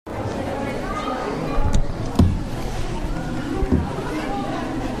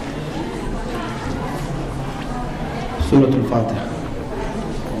Surah Al-Fatiha.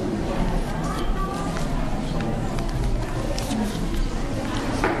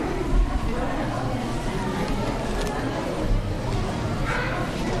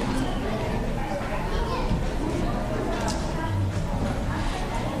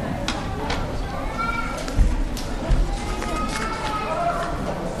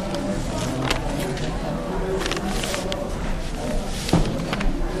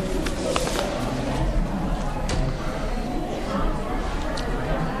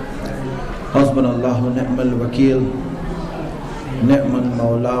 Hasbunallahu ni'mal wakeel, ni'mal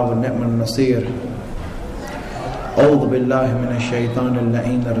mawla wa ni'mal nasir. A'udhu billahi minash shaitanir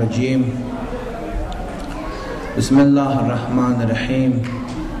la'in ar-rajim. Bismillahir rahmanir rahim.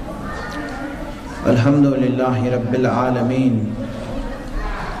 Alhamdulillahi rabbil alameen.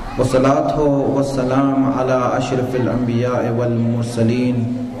 Wassalatu wassalamu ala ashrafil anbiya'i wal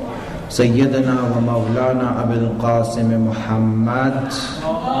mursaleen. Sayyidina wa Maulana Abil Qasim Muhammad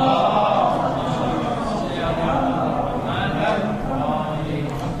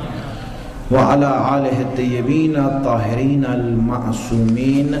وعلى آله الطيبين الطاهرين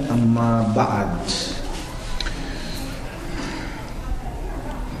المعصومين أما بعد.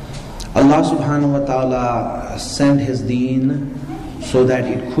 Allah subhanahu wa ta'ala sent His deen so that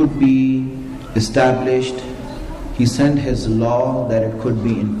it could be established. He sent His law that it could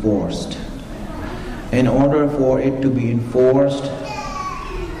be enforced. In order for it to be enforced,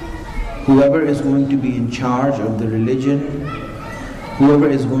 whoever is going to be in charge of the religion, whoever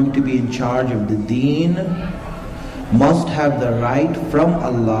is going to be in charge of the deen, must have the right from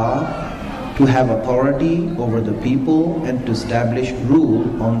Allah to have authority over the people and to establish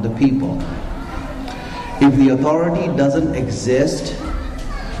rule on the people. If the authority doesn't exist,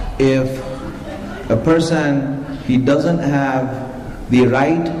 if a person, he doesn't have the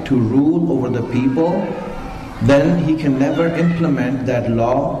right to rule over the people, then he can never implement that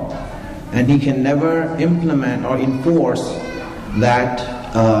law, and he can never implement or enforce that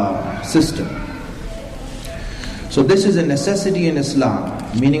system. So this is a necessity in Islam,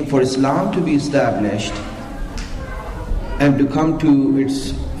 meaning for Islam to be established and to come to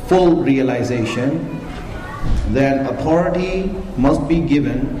its full realization, then authority must be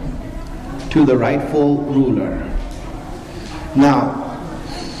given to the rightful ruler. Now,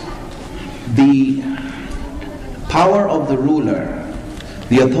 the power of the ruler,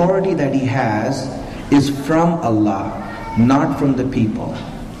 the authority that he has, is from Allah, not from the people.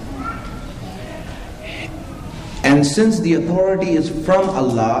 And since the authority is from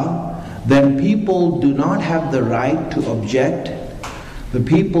Allah, then people do not have the right to object. The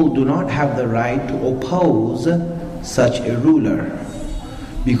people do not have the right to oppose such a ruler,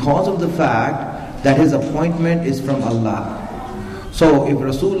 because of the fact that his appointment is from Allah. So if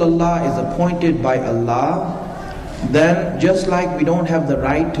Rasulullah is appointed by Allah, then just like we don't have the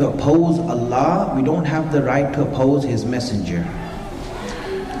right to oppose Allah, we don't have the right to oppose His messenger.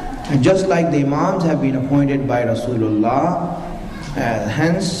 And just like the Imams have been appointed by Rasulullah,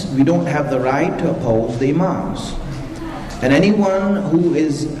 hence we don't have the right to oppose the Imams. And anyone who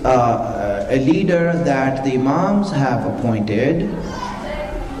is a leader that the Imams have appointed,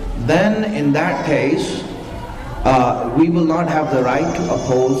 then in that case we will not have the right to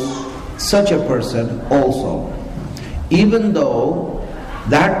oppose such a person also, even though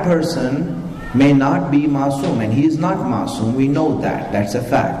that person may not be masoom, and he is not masoom. We know that, that's a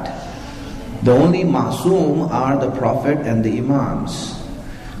fact. The only masoom are the Prophet and the Imams.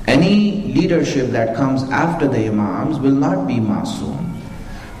 Any leadership that comes after the Imams will not be masoom.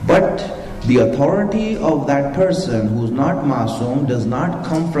 But the authority of that person who is not masoom does not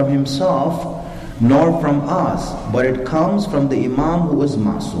come from himself nor from us, but it comes from the Imam who is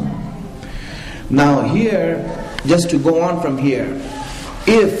masoom. Now here, just to go on from here,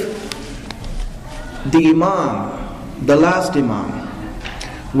 if the Imam, the last Imam,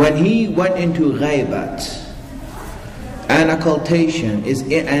 when he went into ghaibat and occultation is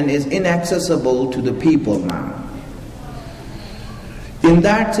inaccessible to the people now, in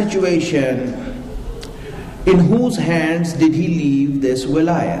that situation, in whose hands did he leave this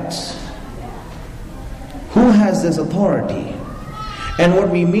wilayat? Who has this authority? And what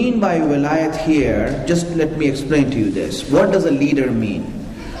we mean by wilayat here, just let me explain to you this. What does a leader mean?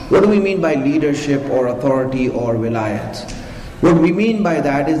 What do we mean by leadership or authority or wilayat? What we mean by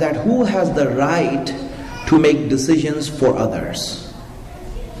that is that who has the right to make decisions for others?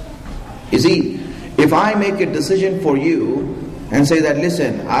 You see, if I make a decision for you and say that,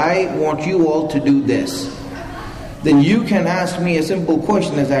 listen, I want you all to do this, then you can ask me a simple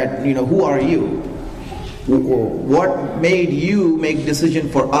question, is that, who are you? What made you make decision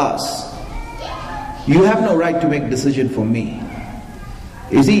for us? You have no right to make decision for me.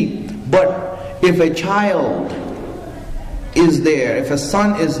 You see, but if a child is there, if a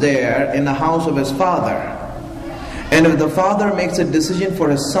son is there in the house of his father, and if the father makes a decision for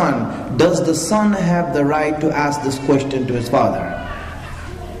his son, does the son have the right to ask this question to his father?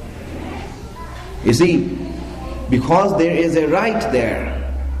 You see, because there is a right there,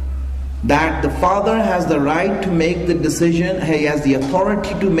 that the father has the right to make the decision, he has the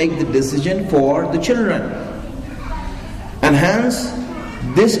authority to make the decision for the children. And hence,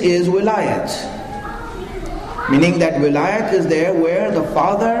 this is wilayat. Meaning that wilayat is there where the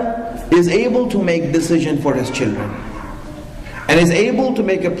father is able to make decision for his children. And is able to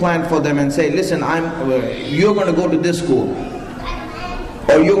make a plan for them and say, listen, you're going to go to this school.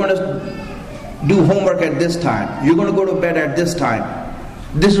 Or you're going to do homework at this time. You're going to go to bed at this time.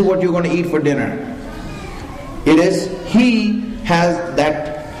 This is what you're going to eat for dinner. It is he has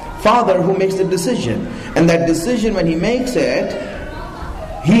that father who makes the decision. And that decision, when he makes it,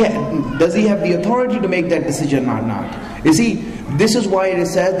 does he have the authority to make that decision or not? You see, this is why it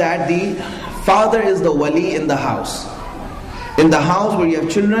is said that the father is the wali in the house. In the house where you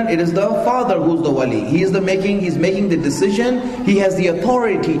have children, it is the father who's the wali. He's making the decision. He has the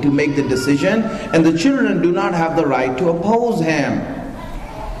authority to make the decision, and the children do not have the right to oppose him.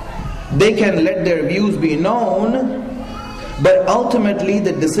 They can let their views be known, but ultimately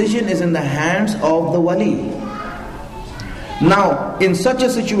the decision is in the hands of the wali. Now, in such a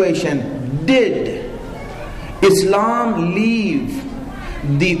situation, did Islam leave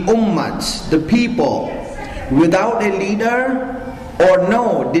the ummats, the people, without a leader, or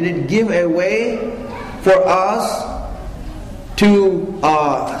no? Did it give a way for us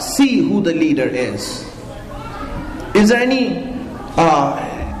to see who the leader is? Is there any...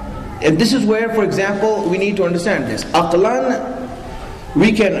 and this is where, for example, we need to understand this. Aqlan,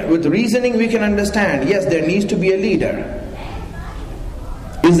 with reasoning we can understand, yes, there needs to be a leader.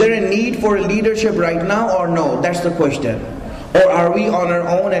 Is there a need for a leadership right now or no? That's the question. Or are we on our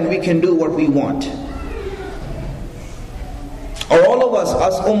own and we can do what we want? Or all of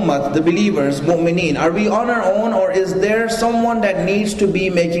us ummat, the believers, mu'mineen, are we on our own, or is there someone that needs to be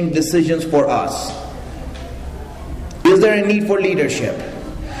making decisions for us? Is there a need for leadership?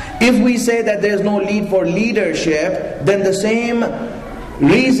 If we say that there is no need for leadership, then the same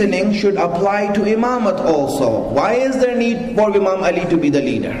reasoning should apply to imamat also. Why is there need for Imam Ali to be the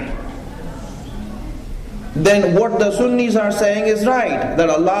leader? Then what the Sunnis are saying is right, that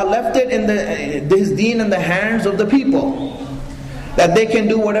Allah left it in His deen in the hands of the people, that they can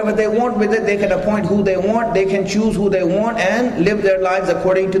do whatever they want with it. They can appoint who they want, they can choose who they want, and live their lives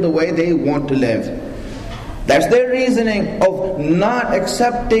according to the way they want to live. That's their reasoning of not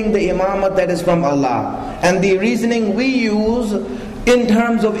accepting the imamat that is from Allah. And the reasoning we use in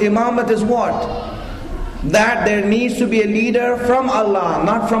terms of imamat is what? That there needs to be a leader from Allah,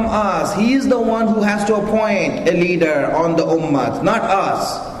 not from us. He is the one who has to appoint a leader on the ummah, not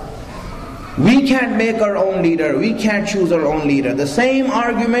us. We can't make our own leader. We can't choose our own leader. The same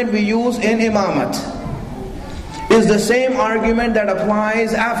argument we use in imamat is the same argument that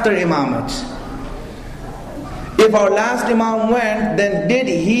applies after imamat. If our last imam went, then did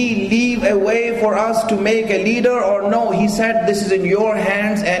he leave a way for us to make a leader or no? He said, this is in your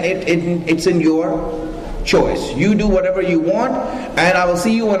hands and it's in your choice. You do whatever you want and I will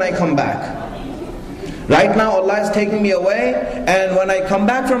see you when I come back. Right now Allah is taking me away, and when I come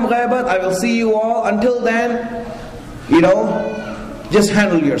back from ghaibat, I will see you all. Until then, just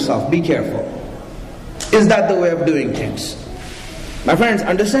handle yourself, be careful. Is that the way of doing things? My friends,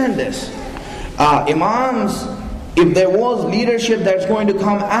 understand this. Imams, if there was leadership that's going to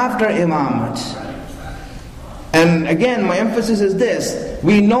come after imamat, and again my emphasis is this,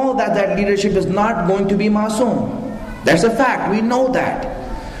 we know that leadership is not going to be masoom. That's a fact, we know that.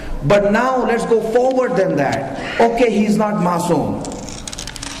 But now let's go forward than that. Okay, he's not masoom,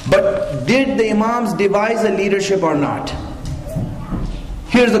 but did the imams devise a leadership or not?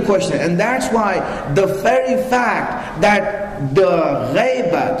 Here's the question. And that's why the very fact that the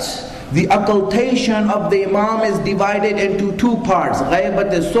ghaibat, the occultation of the imam is divided into two parts,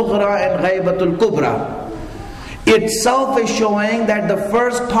 ghaibat al-sughra and ghaibat al-kubra, itself is showing that the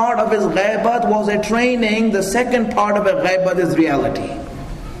first part of his ghaibat was a training, the second part of a ghaibat is reality.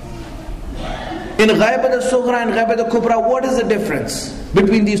 In ghaibat al-sughra and ghaibat al-kubra, what is the difference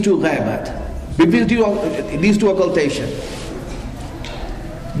between these two ghaibat, between these two occultation?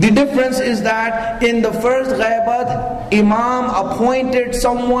 The difference is that in the first ghaibat, imam appointed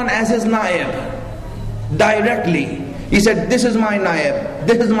someone as his naib directly. He said, this is my naib,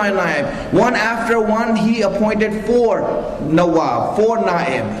 this is my naib. One after one he appointed 4 nawab, 4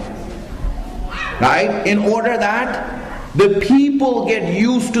 naib. right? In order that the people get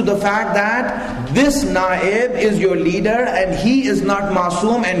used to the fact that this Naib is your leader and he is not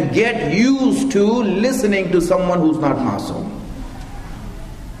Masoom, and get used to listening to someone who's not Masoom.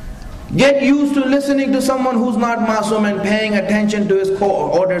 Get used to listening to someone who's not Masoom and paying attention to his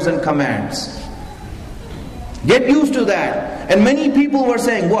orders and commands. Get used to that. And many people were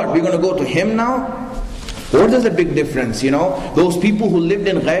saying, what, we're going to go to him now? Or there's a big difference, you know. Those people who lived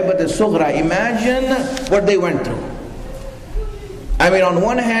in Ghaibat al-Sughra, imagine what they went through. I mean, on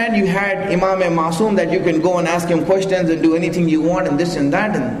one hand, you had Imam Masoom that you can go and ask him questions and do anything you want and this and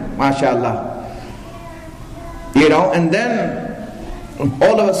that, and mashallah. You know, and then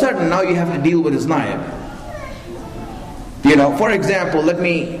all of a sudden now you have to deal with his naib. You know, for example, let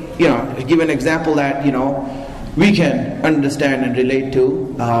me, give an example that, we can understand and relate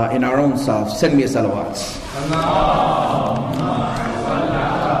to in our own selves. Send me a salawats.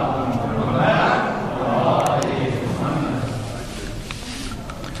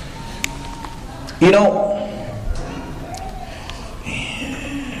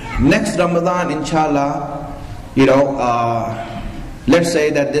 Next Ramadan, inshallah, let's say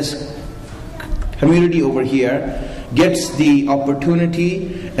that this community over here gets the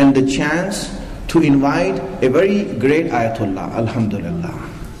opportunity and the chance to invite a very great Ayatollah, alhamdulillah,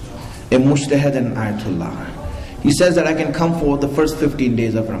 a mujtahid and Ayatollah. He says that I can come for the first 15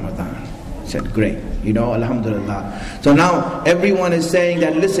 days of Ramadan. I said, great, alhamdulillah. So now everyone is saying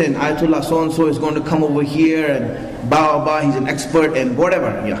that, listen, Ayatollah so-and-so is going to come over here and he's an expert and whatever,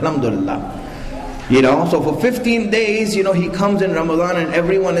 alhamdulillah. So for 15 days, he comes in Ramadan and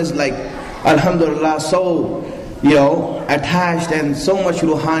everyone is like, alhamdulillah, so, attached, and so much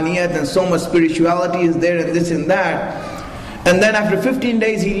ruhaniyat and so much spirituality is there and this and that. And then after 15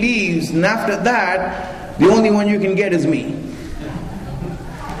 days he leaves, and after that, the only one you can get is me.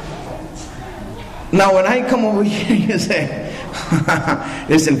 Now when I come over here, you say,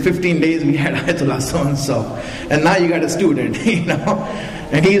 listen, 15 days we had Ayatollah so-and-so, and now you got a student,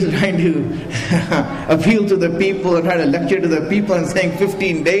 and he's trying to appeal to the people and try to lecture to the people and saying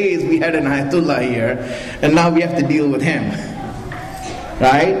 15 days we had an Ayatollah here, and now we have to deal with him.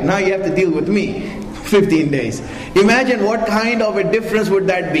 Right? Now you have to deal with me. 15 days. Imagine what kind of a difference would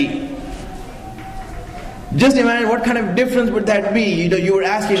that be. Just imagine what kind of difference would that be. You were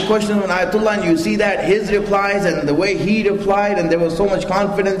asking questions on Ayatollah and you see that his replies and the way he replied, and there was so much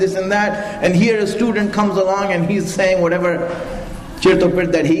confidence, this and that, and here a student comes along and he's saying whatever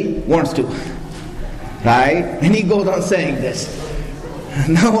chirtopit that he wants to. Right? And he goes on saying this.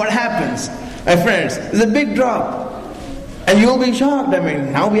 Now what happens? My friends, it's a big drop. And you'll be shocked. I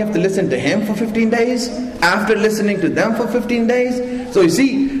mean, now we have to listen to him for 15 days after listening to them for 15 days. So you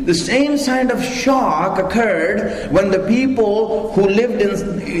see, the same kind of shock occurred when the people who lived in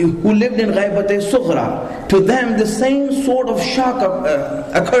Ghaibat al-Sughra. To them, the same sort of shock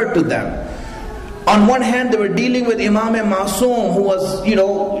occurred to them. On one hand, they were dealing with Imam Masoom, who was,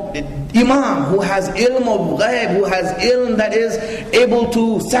 Imam, who has ilm of ghaib, who has ilm that is able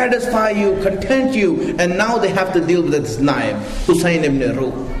to satisfy you, content you. And now they have to deal with this Naib, Hussein ibn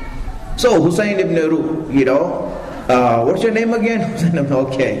Ruh. So, Hussein ibn Ruh, what's your name again?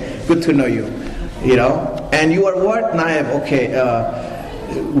 Okay, good to know you. And you are what? Naib, okay.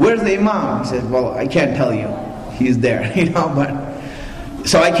 Where's the Imam? He says, well, I can't tell you. He's there, but...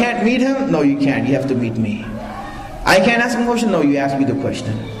 So I can't meet him? No, you can't. You have to meet me. I can't ask him a question? No, you ask me the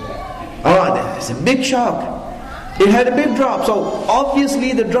question. Oh, it's a big shock. It had a big drop. So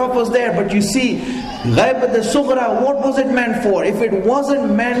obviously the drop was there. But you see, Ghaibat al-Sughra, what was it meant for? If it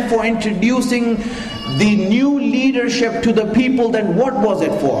wasn't meant for introducing the new leadership to the people, then what was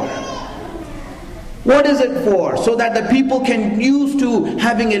it for? What is it for? So that the people can use to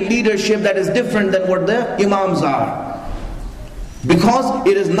having a leadership that is different than what the Imams are. Because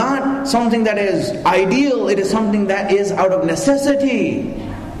it is not something that is ideal, it is something that is out of necessity.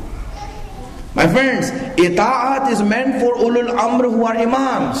 My friends, ita'at is meant for ulul amr who are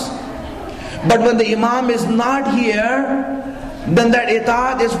imams. But when the imam is not here, then that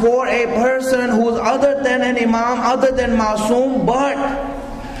ita'at is for a person who is other than an imam, other than masoom, but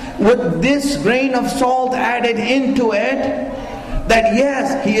with this grain of salt added into it, that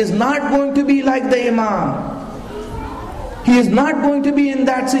yes, he is not going to be like the imam. He is not going to be in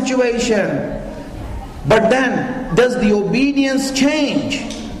that situation. But then, does the obedience change?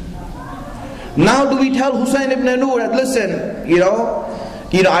 Now do we tell Hussein ibn Nur that, listen,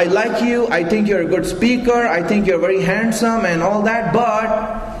 I like you, I think you're a good speaker, I think you're very handsome and all that, but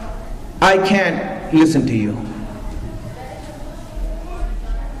I can't listen to you.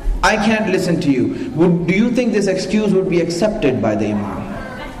 I can't listen to you. Do you think this excuse would be accepted by the Imam?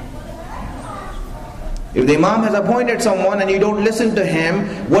 If the Imam has appointed someone and you don't listen to him,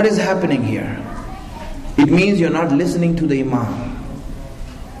 what is happening here? It means you're not listening to the Imam.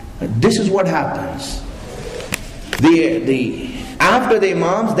 This is what happens. After the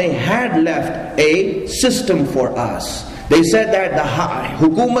Imams, they had left a system for us. They said that the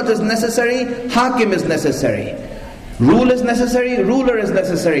hukumat is necessary, hakim is necessary. Rule is necessary, ruler is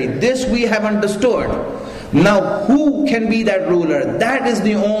necessary. This we have understood. Now, who can be that ruler? That is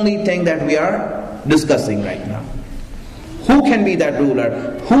the only thing that we are discussing right now. Who can be that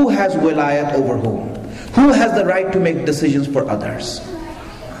ruler? Who has wilayat over whom? Who has the right to make decisions for others?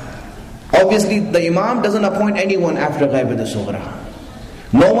 Obviously, the Imam doesn't appoint anyone after Ghaibat al-Sughra.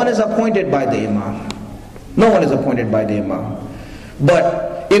 No one is appointed by the Imam. No one is appointed by the Imam.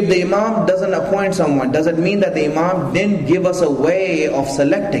 But if the Imam doesn't appoint someone, does it mean that the Imam didn't give us a way of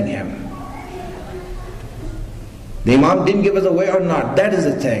selecting him? The Imam didn't give us a way or not? That is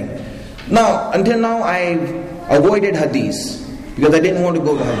the thing. Now, until now I avoided hadith because I didn't want to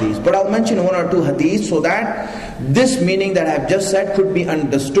go to hadith. But I'll mention one or two hadiths so that this meaning that I've just said could be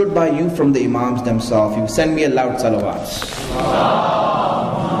understood by you from the Imams themselves. You send me a loud salawat.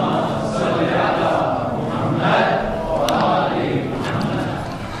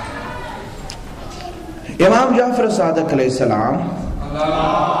 Imam Jafar Sadiq alayhi salam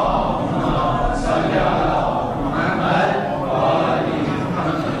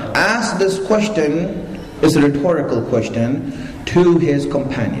asked this question, it's a rhetorical question, to his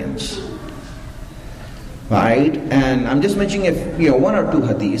companions. Right? And I'm just mentioning one or two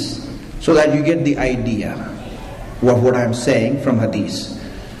hadiths so that you get the idea of what I'm saying from hadiths.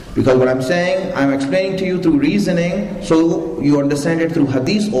 Because what I'm saying, I'm explaining to you through reasoning, so you understand it through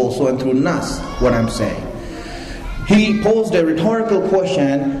hadith also and through nas, what I'm saying. He posed a rhetorical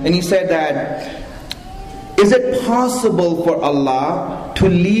question and he said that, is it possible for Allah to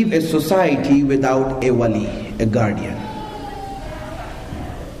leave a society without a wali, a guardian?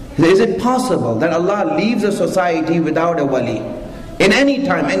 Is it possible that Allah leaves a society without a wali? In any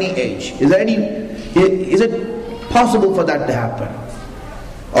time, any age. Is it possible for that to happen?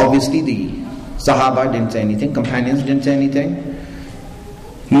 Obviously the Sahaba didn't say anything, companions didn't say anything.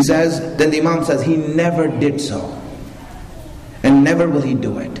 He says, then the Imam says, he never did so. And never will he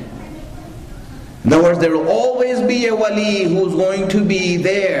do it. In other words, there will always be a wali who's going to be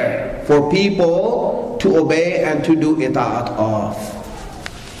there for people to obey and to do ita'at of.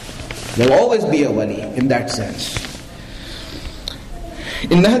 There will always be a wali in that sense.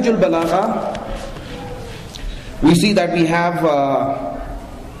 In Nahjul Balagha, we see that we have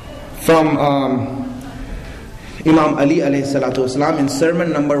from Imam Ali alayhi salatu wasalam in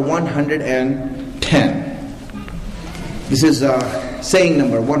sermon number 110. This is saying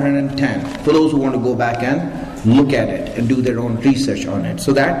number 110 for those who want to go back and look at it and do their own research on it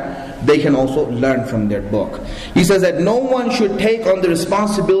so that they can also learn from their book. He says that no one should take on the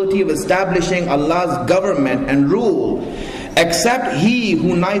responsibility of establishing Allah's government and rule except he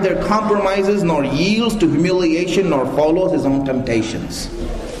who neither compromises nor yields to humiliation nor follows his own temptations.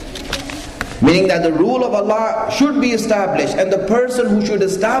 Meaning that the rule of Allah should be established, and the person who should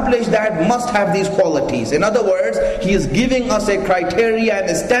establish that must have these qualities. In other words, he is giving us a criteria and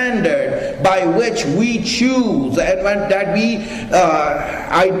a standard by which we choose and that we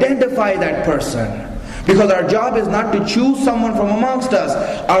identify that person. Because our job is not to choose someone from amongst us.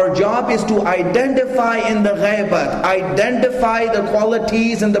 Our job is to identify in the ghaibat, identify the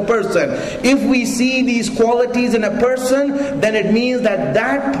qualities in the person. If we see these qualities in a person, then it means that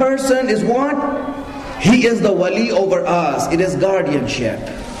that person is what? He is the wali over us. It is guardianship.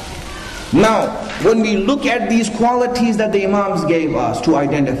 Now, when we look at these qualities that the Imams gave us to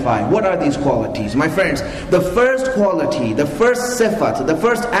identify, what are these qualities? My friends, the first quality, the first sifat, the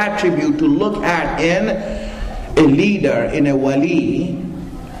first attribute to look at in a leader, in a wali,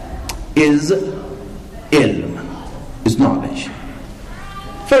 is ilm, is knowledge.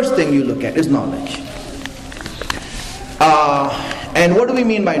 First thing you look at is knowledge. And what do we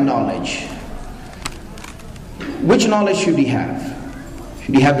mean by knowledge? Which knowledge should he have?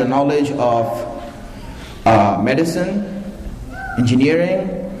 Should he have the knowledge of medicine,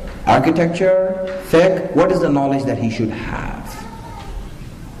 engineering, architecture, fiqh? What is the knowledge that he should have?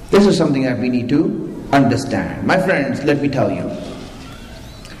 This is something that we need to understand. My friends, let me tell you.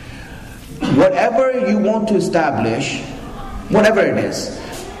 Whatever you want to establish, whatever it is,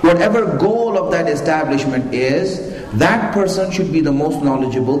 whatever goal of that establishment is, that person should be the most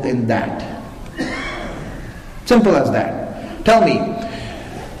knowledgeable in that. Simple as that. Tell me,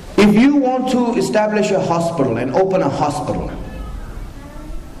 if you want to establish a hospital and open a hospital,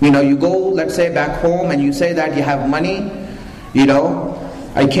 you go, let's say back home, and you say that you have money,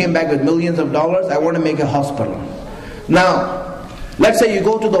 I came back with millions of dollars, I want to make a hospital. Now, let's say you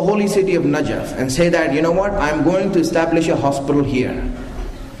go to the holy city of Najaf and say that, you know what, I'm going to establish a hospital here.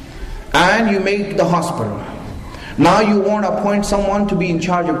 And you make the hospital. Now you want to appoint someone to be in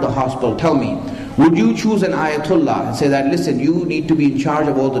charge of the hospital. Tell me, would you choose an ayatollah and say that, listen, you need to be in charge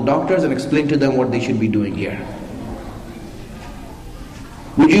of all the doctors and explain to them what they should be doing here?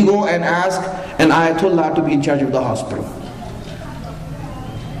 Would you go and ask an ayatollah to be in charge of the hospital?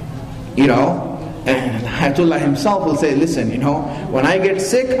 You know, and ayatollah himself will say, listen, you know, when I get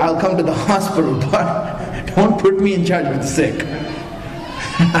sick, I'll come to the hospital, but don't put me in charge of the sick.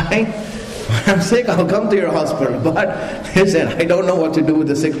 Right? When I'm sick, I'll come to your hospital, but listen, I don't know what to do with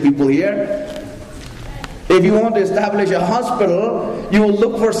the sick people here. If you want to establish a hospital, you will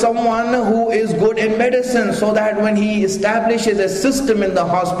look for someone who is good in medicine, so that when he establishes a system in the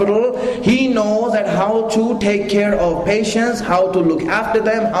hospital, he knows that how to take care of patients, how to look after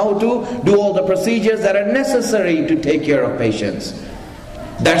them, how to do all the procedures that are necessary to take care of patients.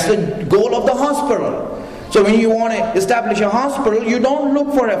 That's the goal of the hospital. So when you want to establish a hospital, you don't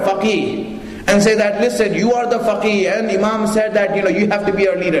look for a faqih and say that, listen, you are the faqih and Imam said that, you know, you have to be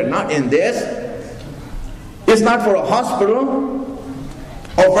our leader. Not in this. It's not for a hospital.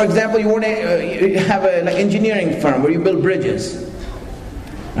 Or for example, you want to have an engineering firm where you build bridges.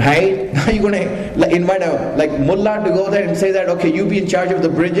 Right? Now you're going to invite a mullah to go there and say that, okay, you be in charge of the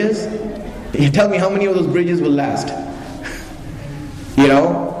bridges. You tell me how many of those bridges will last. You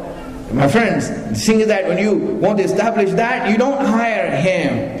know? My friends, the thing is that when you want to establish that, you don't hire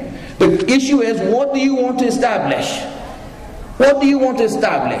him. The issue is, what do you want to establish? What do you want to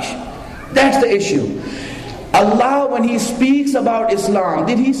establish? That's the issue. Allah, when He speaks about Islam,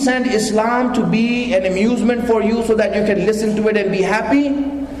 did He send Islam to be an amusement for you so that you can listen to it and be happy?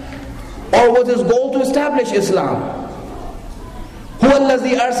 Or was His goal to establish Islam? هُوَ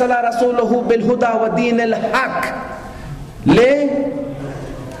الَّذِي أَرْسَلَ رَسُولَهُ بِالْهُدَى وَدِينِ الْحَقِّ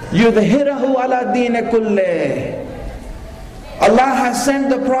لِيُظْهِرَهُ عَلَى دِينِ كُلِّهِ. Allah has sent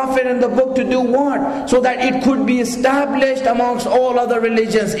the Prophet and the book to do what? So that it could be established amongst all other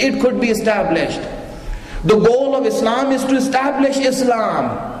religions. It could be established. The goal of Islam is to establish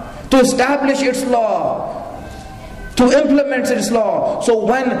Islam, to establish its law, to implement its law. So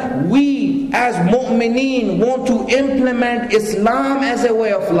when we as mu'mineen want to implement Islam as a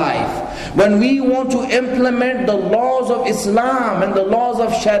way of life, when we want to implement the laws of Islam and the laws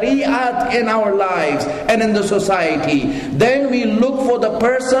of Shariat in our lives and in the society, then we look for the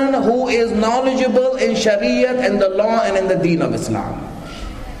person who is knowledgeable in Shariat and the law and in the deen of Islam.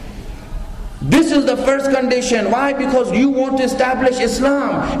 This is the first condition. Why? Because you want to establish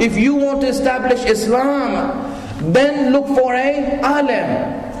Islam. If you want to establish Islam, then look for a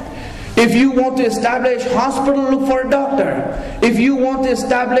alim. If you want to establish hospital, look for a doctor. If you want to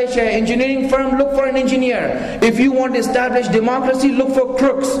establish an engineering firm, look for an engineer. If you want to establish democracy, look for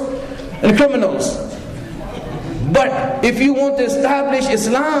crooks and criminals. But if you want to establish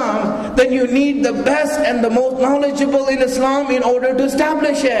Islam, then you need the best and the most knowledgeable in Islam in order to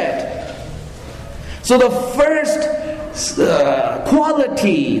establish it. So the first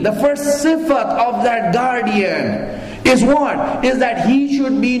quality, the first sifat of that guardian is what? Is that he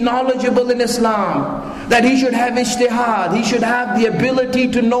should be knowledgeable in Islam. That he should have ijtihad. He should have the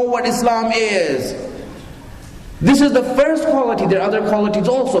ability to know what Islam is. This is the first quality. There are other qualities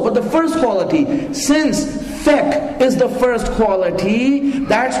also. But the first quality, since fiqh is the first quality,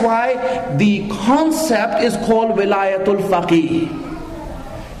 that's why the concept is called wilayatul faqih.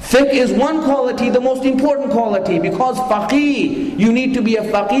 Fiqh is one quality, the most important quality, because faqih, you need to be a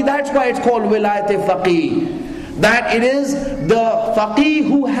faqih. That's why it's called wilayat faqih. That it is the faqih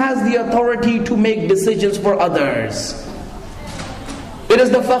who has the authority to make decisions for others. It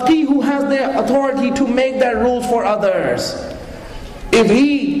is the faqih who has the authority to make their rules for others.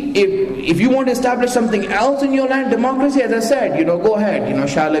 If you want to establish something else in your land, democracy, as I said, go ahead.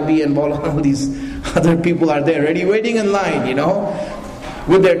 Shalabi and Maulana, all these other people are there ready, waiting in line,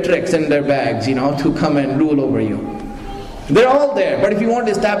 with their tricks and their bags, to come and rule over you. They're all there. But if you want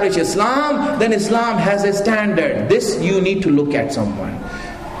to establish Islam, then Islam has a standard. This you need to look at someone.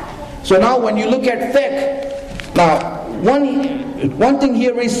 So now when you look at fiqh, now one thing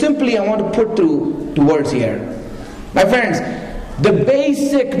here very simply I want to put to words here. My friends, the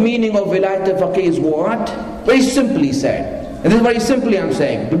basic meaning of wilayat al-faqih is what? Very simply said. And this is very simply I'm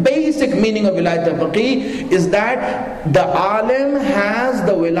saying. The basic meaning of wilayat al-faqih is that the alim has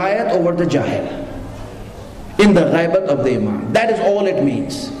the wilayat over the jahil in the ghaibat of the imam. That is all it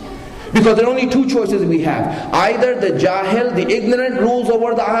means. Because there are only two choices we have. Either the jahil, the ignorant, rules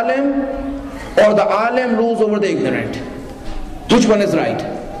over the alim, or the alim rules over the ignorant. Which one is right?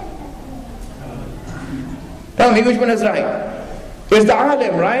 Tell me, which one is right? It's the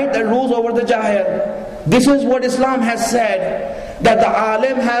alim, right, that rules over the jahil. This is what Islam has said, that the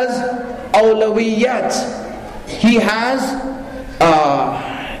alim has awlawiyat. He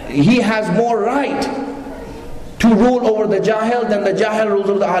has more right to rule over the jahil than the jahil rules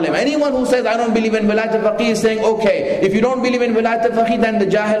over the alim. Anyone who says, I don't believe in wilayat al-faqih is saying, okay, if you don't believe in wilayat al-faqih, then the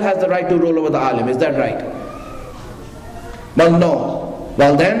jahil has the right to rule over the alim. Is that right? Well, no.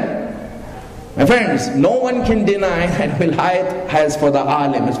 Well then, my friends, no one can deny that wilayat has for the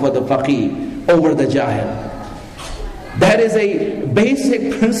alim, is for the faqih, over the jahil. That is a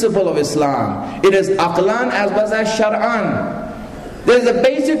basic principle of Islam. It is aqlan as well as shar'an. There is a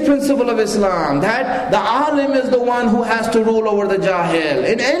basic principle of Islam that the alim is the one who has to rule over the jahil.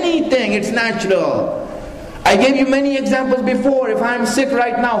 In anything, it's natural. I gave you many examples before. If I'm sick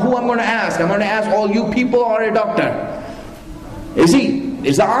right now, who I'm going to ask? I'm going to ask all you people or a doctor. You see,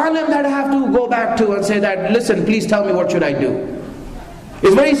 it's the alim that I have to go back to and say that, listen, please tell me what should I do.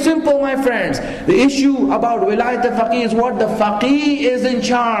 It's very simple, my friends. The issue about wilayat al-faqih is what? The faqih is in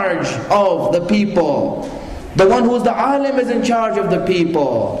charge of the people. The one who is the alim is in charge of the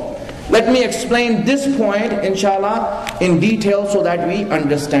people. Let me explain this point, inshallah, in detail so that we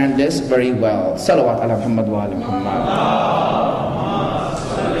understand this very well. Salawat ala Muhammad wa ala Muhammad.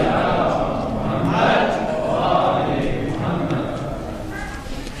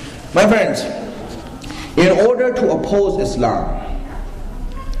 My friends, in order to oppose Islam,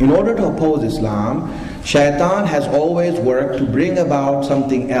 Shaitan has always worked to bring about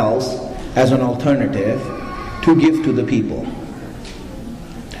something else as an alternative to give to the people.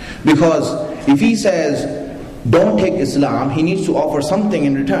 Because if he says, don't take Islam, he needs to offer something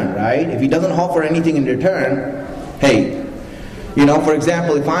in return, right? If he doesn't offer anything in return, hey, for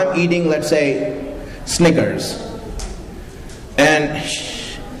example, if I'm eating, let's say, Snickers, and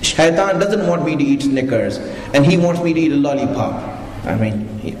Shaitan doesn't want me to eat Snickers, and he wants me to eat a lollipop. I mean,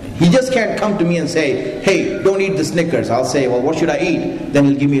 he just can't come to me and say, hey, don't eat the Snickers. I'll say, well, what should I eat? Then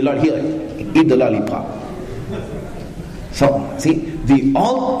he'll give me a lollipop. He'll eat the lollipop. So, see, the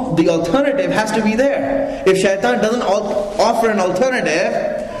alternative has to be there. If Shaitan doesn't offer an alternative,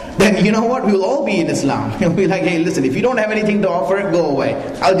 then you know what? We will all be in Islam. We'll be like, hey, listen, if you don't have anything to offer, go away.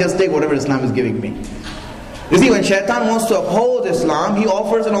 I'll just take whatever Islam is giving me. You see, when Shaitan wants to oppose Islam, he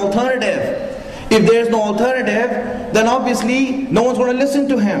offers an alternative. If there's no alternative, then obviously no one's going to listen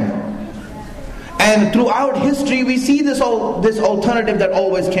to him. And throughout history, we see this alternative that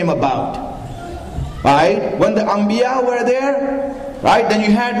always came about. Right? When the Anbiya were there, right, then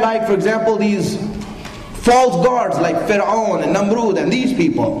you had, like, for example, these false gods like Fir'aun and Namrud and these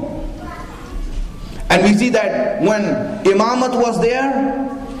people. And we see that when Imamat was there,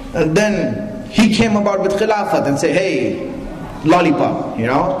 then he came about with Khilafat and say, hey, lollipop,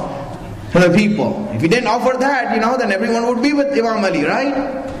 to the people. If he didn't offer that, then everyone would be with Imam Ali, right?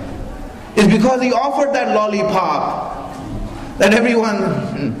 It's because he offered that lollipop that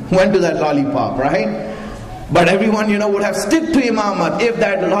everyone went to that lollipop, right? But everyone, would have stick to Imamat if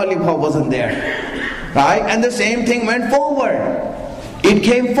that lollipop wasn't there, right? And the same thing went forward. It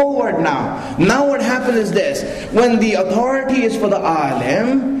came forward now. Now what happened is this. When the authority is for the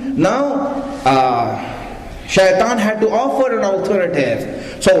alim, now Shaitan had to offer an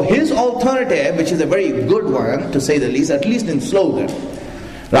alternative. So his alternative, which is a very good one, to say the least, at least in slogan,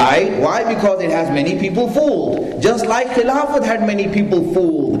 right? Why? Because it has many people fooled. Just like Khilafat had many people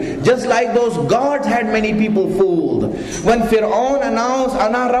fooled. Just like those gods had many people fooled. When Fir'aun announced,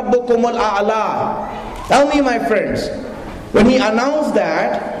 Ana Rabbukumul A'la. Tell me, my friends, when he announced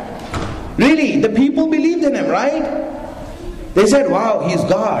that, really, the people believed in him, right? They said, wow, he's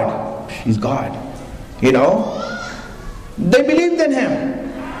God. He's God. They believed in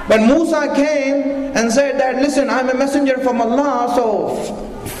him. But Musa came and said that, listen, I'm a messenger from Allah, so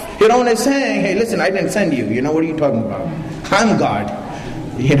Fir'aun is saying, hey, listen, I didn't send you. What are you talking about? I'm God.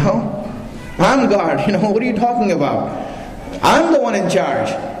 I'm God. What are you talking about? I'm the one in charge.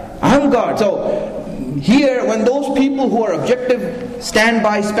 I'm God. So here, when those people who are objective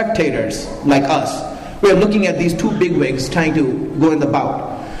standby spectators like us, we're looking at these two bigwigs trying to go in the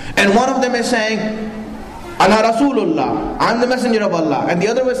bout. And one of them is saying, Ana Rasulullah, I'm the messenger of Allah. And the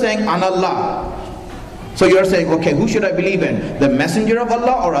other was saying, Ana Allah. So you're saying, okay, who should I believe in? The messenger of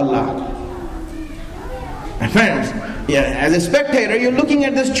Allah or Allah? My friends, as a spectator, you're looking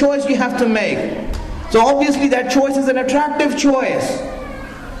at this choice you have to make. So obviously that choice is an attractive choice.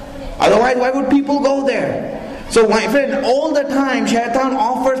 Otherwise, why would people go there? So my friend, all the time, Shaitan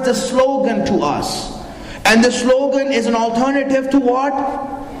offers the slogan to us. And the slogan is an alternative to what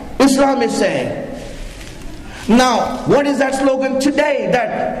Islam is saying. Now, what is that slogan today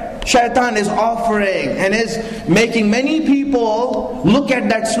that Shaitan is offering and is making many people look at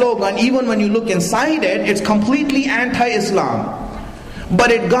that slogan? Even when you look inside it, it's completely anti-Islam.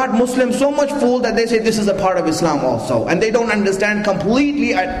 But it got Muslims so much fooled that they say this is a part of Islam also. And they don't understand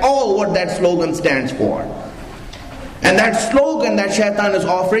completely at all what that slogan stands for. And that slogan that Shaitan is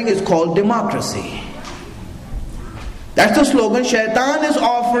offering is called democracy. That's the slogan Shaitan is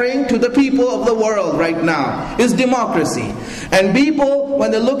offering to the people of the world right now, is democracy. And people, when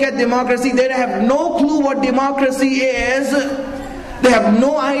they look at democracy, they have no clue what democracy is. They have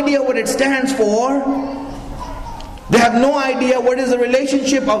no idea what it stands for. They have no idea what is the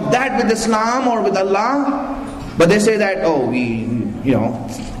relationship of that with Islam or with Allah. But they say that, oh,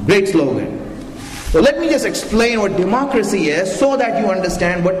 great slogan. So let me just explain what democracy is so that you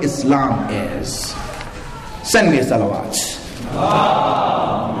understand what Islam is. Send me a salawat.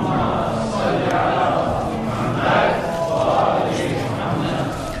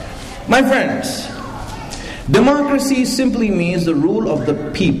 My friends, democracy simply means the rule of the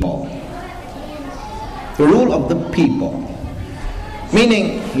people. The rule of the people.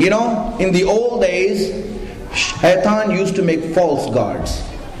 Meaning, in the old days, Shaitan used to make false gods.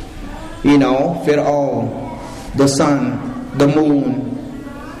 Fir'aun, the sun, the moon,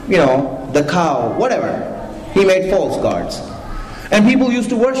 the cow, whatever. He made false gods. And people used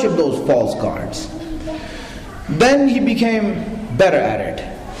to worship those false gods. Then he became better at it.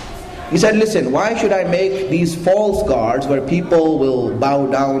 He said, listen, why should I make these false gods where people will bow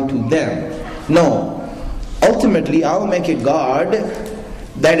down to them? No. Ultimately, I'll make a God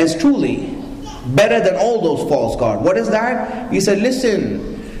that is truly better than all those false gods. What is that? He said,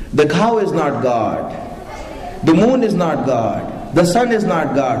 listen, the cow is not God. The moon is not God. The sun is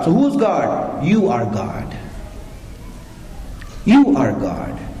not God. So who's God? You are God. You are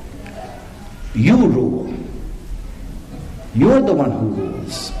God. You rule. You are the one who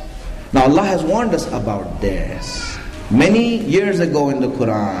rules. Now Allah has warned us about this many years ago in the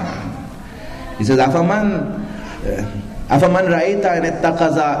Quran. He says, Afaman ra'ita an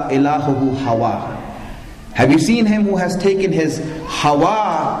ittaqaza ilahuhu hawa. Have you seen him who has taken his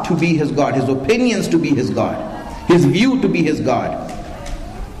hawa to be his God, his opinions to be his God, his view to be his God?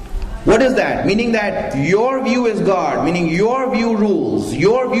 What is that? Meaning that your view is God, meaning your view rules,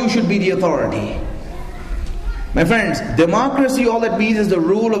 your view should be the authority. My friends, democracy, all it means is the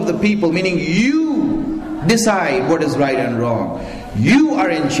rule of the people, meaning you decide what is right and wrong. You are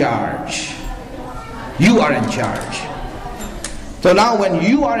in charge. You are in charge. So now when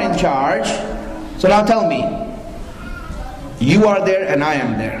you are in charge, so now tell me, you are there and I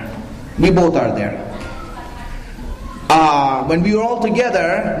am there. We both are there. When we are all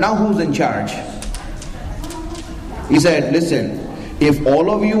together, now who's in charge? He said, listen, if all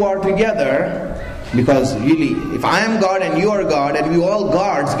of you are together, because really, if I am God and you are God and we all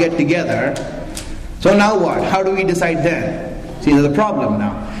gods get together, so now what? How do we decide then? See, there's a problem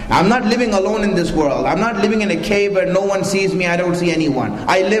now. I'm not living alone in this world. I'm not living in a cave where no one sees me, I don't see anyone.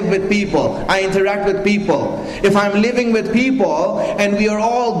 I live with people. I interact with people. If I'm living with people and we are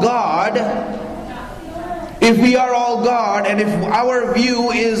all God, if we are all God and if our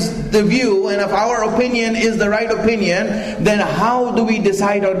view is the view and if our opinion is the right opinion, then how do we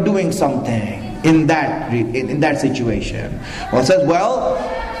decide on doing something in that situation? Well, it says, well,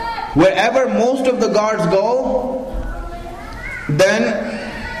 wherever most of the gods go, then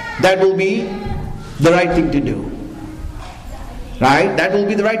that will be the right thing to do. Right? That will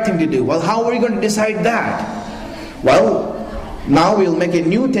be the right thing to do. Well, how are we going to decide that? Well, now we'll make a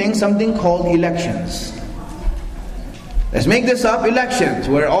new thing, something called elections. Let's make this up, elections,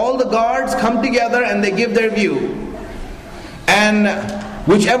 where all the gods come together and they give their view. And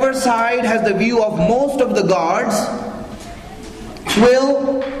whichever side has the view of most of the gods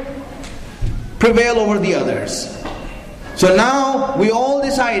will prevail over the others. So now we all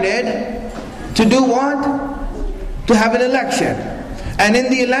decided to do what? To have an election. And in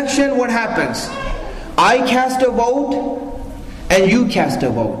the election, what happens? I cast a vote and you cast a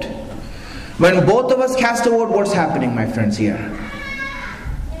vote. When both of us cast a vote, what's happening, my friends, here?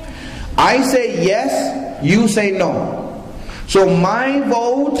 I say yes, you say no. So my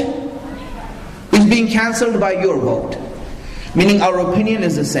vote is being cancelled by your vote. Meaning our opinion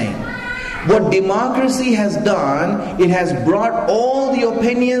is the same. What democracy has done, it has brought all the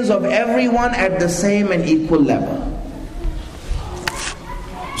opinions of everyone at the same and equal level.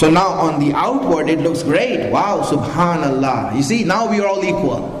 So now on the outward it looks great. Wow, subhanallah. You see, now we are all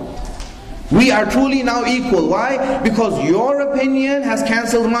equal. We are truly now equal. Why? Because your opinion has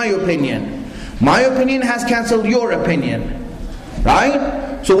cancelled my opinion. My opinion has cancelled your opinion.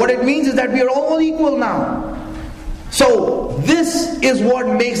 Right? So what it means is that we are all equal now. So this is what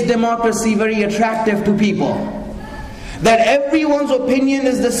makes democracy very attractive to people. That everyone's opinion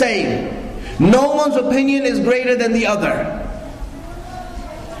is the same. No one's opinion is greater than the other.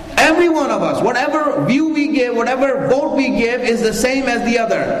 Every one of us, whatever view we give, whatever vote we give is the same as the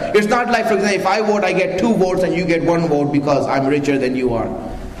other. It's not like, for example, if I vote, I get 2 votes and you get 1 vote because I'm richer than you are.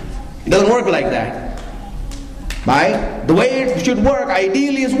 It doesn't work like that. Right? The way it should work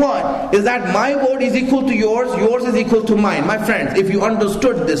ideally is what? Is that my vote is equal to yours, yours is equal to mine. My friends, if you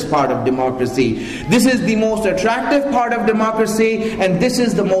understood this part of democracy, this is the most attractive part of democracy, and this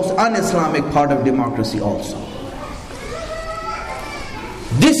is the most un-Islamic part of democracy also.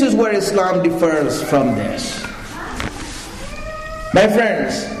 This is where Islam differs from this. My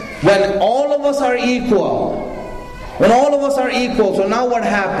friends, when all of us are equal, so now what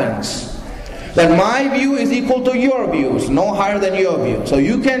happens? That my view is equal to your views, no higher than your view. So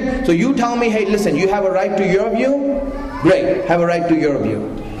you tell me, hey, listen, you have a right to your view? Great, have a right to your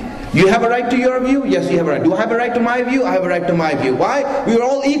view. You have a right to your view? Yes, you have a right. Do I have a right to my view? I have a right to my view. Why? We are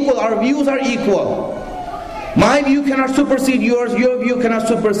all equal, our views are equal. My view cannot supersede yours, your view cannot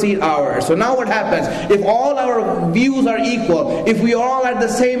supersede ours. So now what happens? If all our views are equal, if we are all at the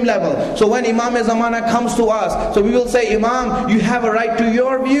same level, so when Imam Zamana comes to us, so we will say, Imam, you have a right to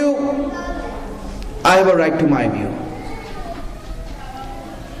your view, I have a right to my view.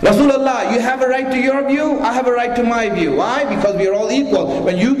 Rasulullah, you have a right to your view, I have a right to my view. Why? Because we are all equal.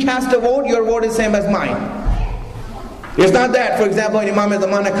 When you cast a vote, your vote is same as mine. It's not that, for example, when Imam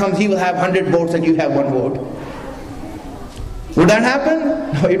Zamana comes, he will have 100 votes and you have 1 vote. Would that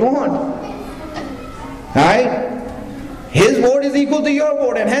happen? No, it won't. Right? His vote is equal to your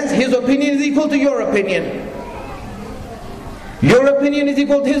vote, and hence his opinion is equal to your opinion. Your opinion is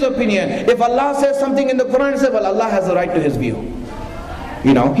equal to his opinion. If Allah says something in the Quran, say, well, Allah has a right to his view.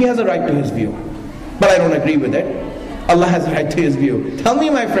 You know, He has a right to his view. But I don't agree with it. Allah has a right to His view. Tell me,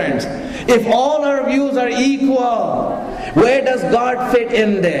 my friends, if all our views are equal, where does God fit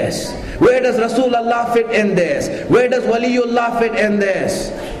in this? Where does Rasulullah fit in this? Where does Waliullah fit in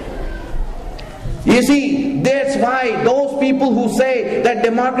this? You see, that's why those people who say that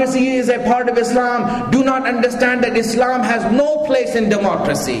democracy is a part of Islam do not understand that Islam has no place in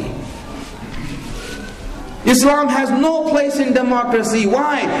democracy. Islam has no place in democracy.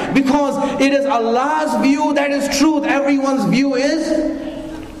 Why? Because it is Allah's view that is truth. Everyone's view is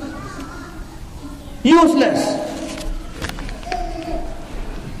useless.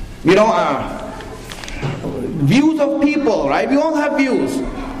 You know, views of people, right? We all have views.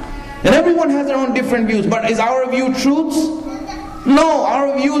 And everyone has their own different views. But is our view truths? No,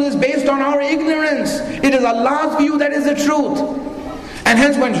 our view is based on our ignorance. It is Allah's view that is the truth. And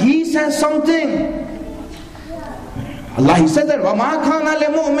hence when He says something, Allah, He says that وَمَا كَانَ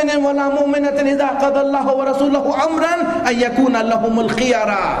لِمُؤْمِنٍ وَلَا مُؤْمِنَةٍ إِذَا قَضَى اللَّهُ وَرَسُولَهُ أَمْرًا أَن يَكُونَ لَهُمُ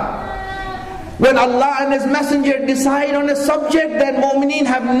الْخِيَرَةُ. When Allah and His Messenger decide on a subject, then mu'mineen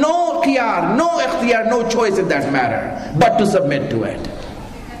have no khiyar, no ikhtiyar, no choice in that matter, but to submit to it.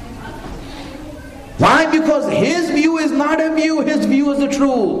 Why? Because His view is not a view, His view is the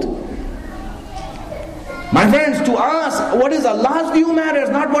truth. My friends, to us, what is Allah's view matters,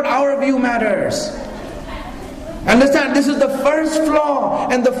 not what our view matters. Understand, this is the first flaw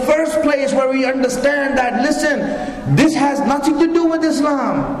and the first place where we understand that, listen, this has nothing to do with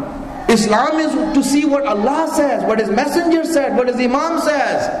Islam. Islam is to see what Allah says, what His Messenger said, what His Imam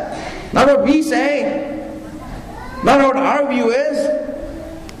says. Not what we say, not what our view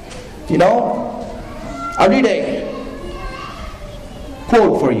is. You know, I'll read a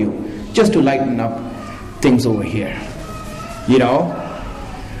quote for you, just to lighten up things over here. You know,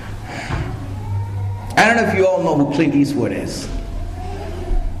 I don't know if you all know who Clint Eastwood is.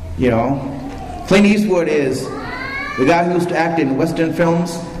 You know, Clint Eastwood is the guy who used to act in Western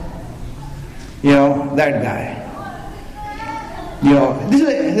films. You know, that guy. You know, this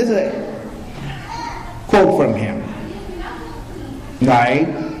is a quote from him. Right?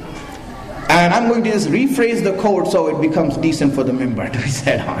 And I'm going to just rephrase the quote so it becomes decent for the member to be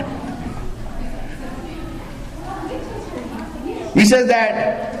said on. He says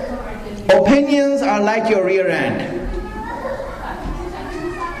that opinions are like your rear end.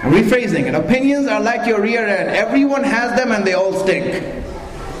 I'm rephrasing it. Opinions are like your rear end. Everyone has them and they all stink.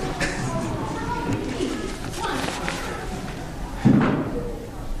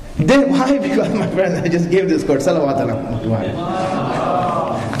 Then why? Because, my friend, I just gave this quote. Salawat ala.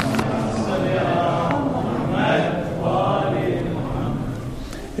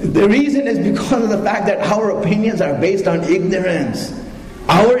 The reason is because of the fact that our opinions are based on ignorance.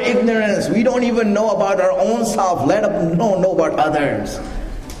 Our ignorance. We don't even know about our own self, let alone know about others.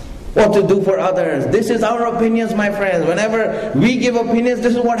 what to do for others. This is our opinions, my friends. Whenever we give opinions,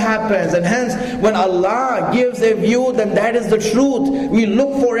 this is what happens. And hence, when Allah gives a view, then that is the truth. We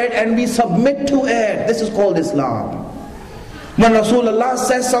look for it and we submit to it. This is called Islam. When Rasulullah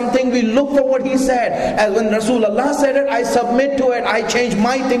says something, we look for what he said. As when Rasulullah said it, I submit to it. I change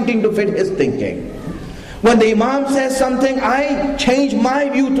my thinking to fit his thinking. When the Imam says something, I change my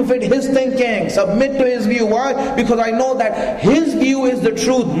view to fit his thinking, submit to his view. Why? Because I know that his view is the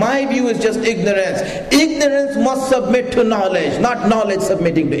truth, my view is just ignorance. Ignorance must submit to knowledge, not knowledge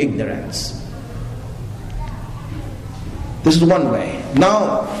submitting to ignorance. This is one way.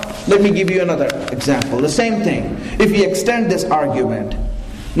 Now, let me give you another example. The same thing. If we extend this argument,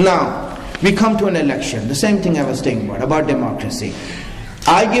 now, we come to an election. The same thing I was saying about democracy.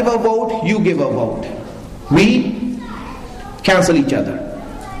 I give a vote, you give a vote. We cancel each other.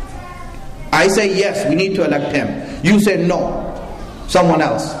 I say yes, we need to elect him. You say no, someone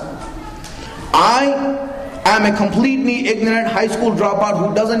else. I am a completely ignorant high school dropout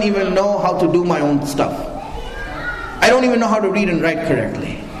who doesn't even know how to do my own stuff. I don't even know how to read and write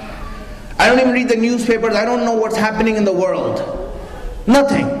correctly. I don't even read the newspapers. I don't know what's happening in the world.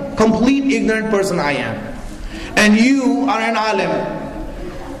 Nothing. Complete ignorant person I am. And you are an alim.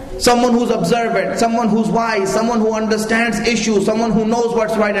 Someone who's observant, someone who's wise, someone who understands issues, someone who knows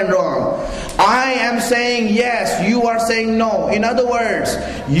what's right and wrong. I am saying yes, you are saying no. In other words,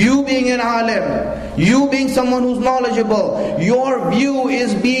 you being an alim, you being someone who's knowledgeable, your view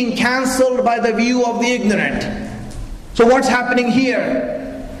is being cancelled by the view of the ignorant. So what's happening here?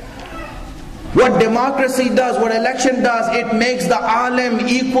 What democracy does, what election does, it makes the alim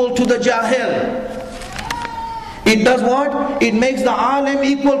equal to the jahil. It does what? It makes the alim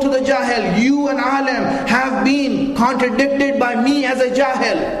equal to the jahil. You and alim have been contradicted by me as a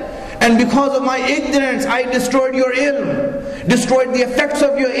jahil. And because of my ignorance, I destroyed your ilm, destroyed the effects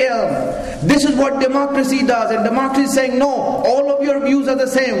of your ilm. This is what democracy does. And democracy is saying, no, all of your views are the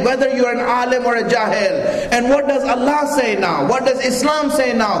same, whether you are an alim or a jahil. And what does Allah say now? What does Islam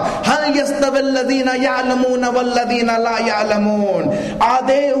say now? هَلْ يَسْتَوِي الَّذِينَ يَعْلَمُونَ وَالَّذِينَ لَا يَعْلَمُونَ. Are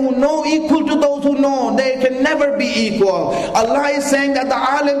they who know equal to those who know? They can never be equal. Allah is saying that the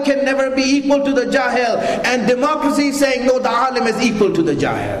alim can never be equal to the jahil. And democracy is saying, no, the alim is equal to the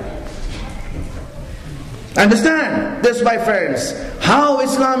jahil. Understand this, my friends, how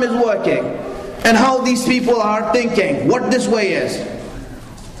Islam is working and how these people are thinking, what this way is.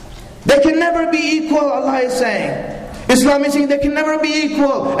 They can never be equal, Allah is saying. Islam is saying they can never be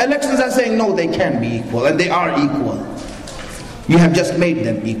equal. Elections are saying no, they can be equal, and they are equal. You have just made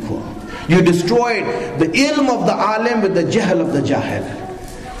them equal. You destroyed the ilm of the alim with the jahl of the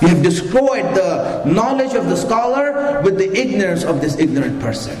jahil. You have destroyed the knowledge of the scholar with the ignorance of this ignorant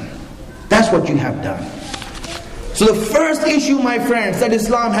person. That's what you have done. So the first issue, my friends, that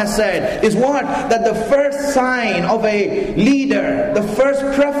Islam has said is what? That the first sign of a leader, the first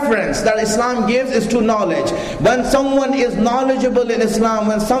preference that Islam gives is to knowledge. When someone is knowledgeable in Islam,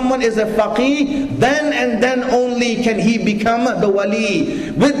 when someone is a faqih, then and then only can he become the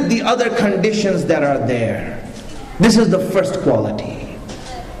wali with the other conditions that are there. This is the first quality.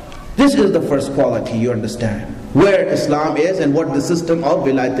 This is the first quality, you understand, where Islam is and what the system of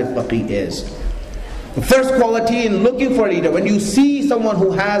wilayat al-faqih is. The first quality in looking for a leader, when you see someone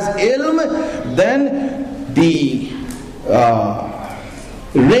who has ilm, then the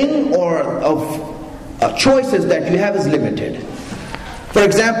ring of choices that you have is limited. For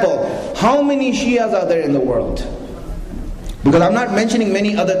example, how many Shias are there in the world? Because I'm not mentioning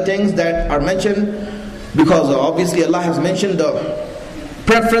many other things that are mentioned, because obviously Allah has mentioned the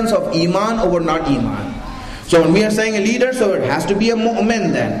preference of iman over not iman. So when we are saying a leader, so it has to be a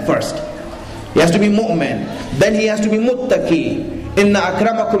mu'min then first. He has to be mu'min. Then he has to be muttaqi. Inna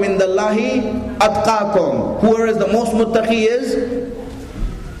akramakum indallahi atqakum. Whoever is the most muttaqi is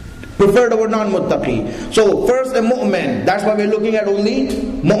preferred over non-muttaqi. So first a mu'min. That's why we're looking at only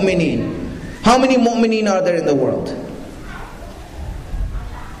mu'mineen. How many mu'mineen are there in the world?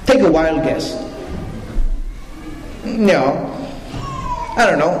 Take a wild guess. I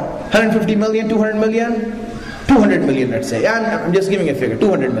don't know, 150 million, 200 million? 200 million, let's say. I'm just giving a figure,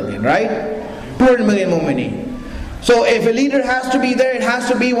 200 million, right? 200 million mu'mineen. So if a leader has to be there, it has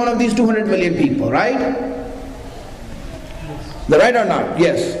to be one of these 200 million people, right? The right or not?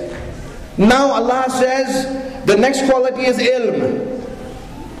 Yes. Now Allah says the next quality is ilm.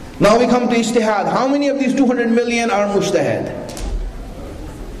 Now we come to ijtihad. How many of these 200 million are mujtahid?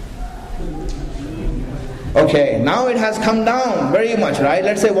 Okay, now it has come down very much, right?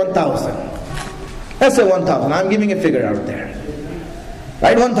 Let's say 1,000. Let's say 1,000. I'm giving a figure out there.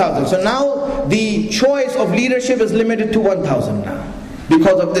 Right, 1,000. So now the choice of leadership is limited to 1,000 now.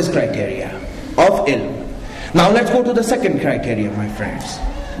 because of this criteria of ilm. Now let's go to the second criteria, my friends.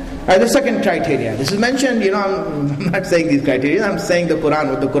 The second criteria. This is mentioned, I'm not saying these criteria, I'm saying the Quran,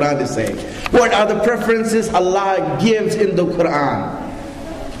 what the Quran is saying. What are the preferences Allah gives in the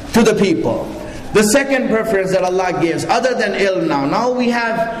Quran to the people? The second preference that Allah gives, other than ilm now. Now we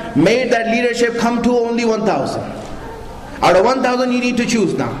have made that leadership come to only 1,000. Out of 1,000 you need to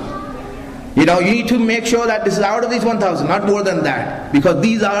choose now. You need to make sure that this is out of these 1,000, not more than that. Because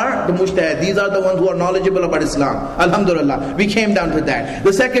these are the mujtahid, these are the ones who are knowledgeable about Islam. Alhamdulillah, we came down to that.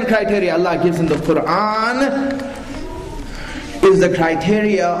 The second criteria Allah gives in the Quran is the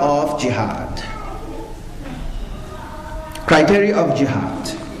criteria of jihad. Criteria of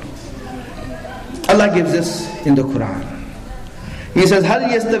jihad. Allah gives this in the Quran. He says, هَلْ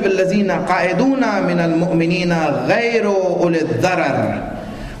يَسْتَوِي الَّذِينَ قَاعِدُونَ مِنَ الْمُؤْمِنِينَ غَيْرُ أُولِي الضَّرَرِ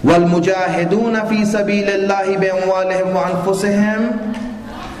وَالْمُجَاهِدُونَ فِي سَبِيلِ اللَّهِ بِأَمْوَالِهِمْ وَأَنفُسِهِمْ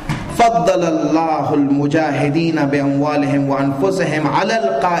فَضَّلَ اللَّهُ الْمُجَاهِدِينَ بِأَمْوَالِهِمْ وَأَنفُسِهِمْ عَلَى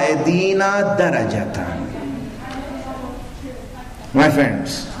الْقَاعِدِينَ دَرَجَةً. My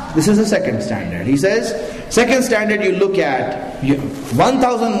friends, this is the second standard. He says, second standard, you look at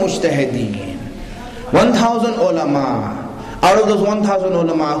 1,000 mujtahideen, 1,000 ulama. Out of those 1,000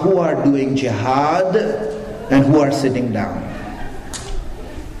 ulama, who are doing jihad and who are sitting down?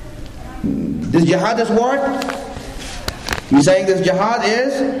 This jihad is what? He's saying this jihad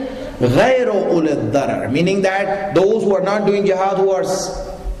is غَيْرُ أُولِي الضَّرَرِ, meaning that those who are not doing jihad, who are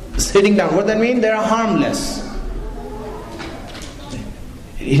sitting down. What does that mean? They are harmless.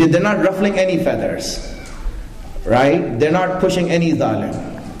 They're not ruffling any feathers. Right? They're not pushing any zalim.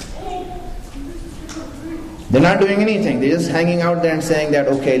 They're not doing anything. They're just hanging out there and saying that,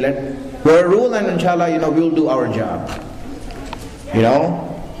 okay, we're a rule and inshallah, we'll do our job.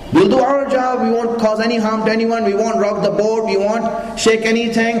 We'll do our job. We won't cause any harm to anyone. We won't rock the boat. We won't shake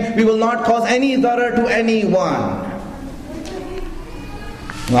anything. We will not cause any darar to anyone.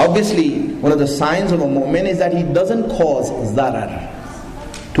 Now, obviously, one of the signs of a mu'min is that he doesn't cause darar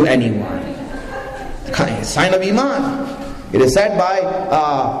to anyone. Sign of iman. It is said by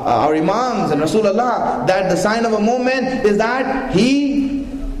our imams and Rasulullah that the sign of a mu'min is that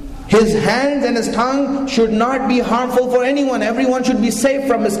his hands and his tongue should not be harmful for anyone. Everyone should be safe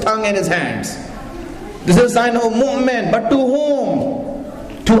from his tongue and his hands. This is a sign of a mu'min. But to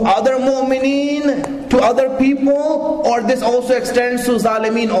whom? To other mu'mineen? To other people? Or this also extends to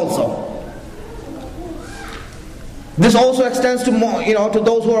zalimeen also? This also extends to to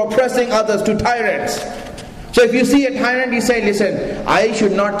those who are oppressing others, to tyrants. So if you see a tyrant, you say, listen, I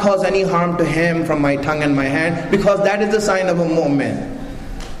should not cause any harm to him from my tongue and my hand, because that is the sign of a mu'min.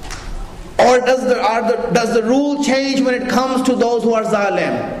 Or does the rule change when it comes to those who are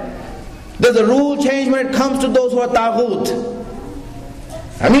zalim? Does the rule change when it comes to those who are taghut?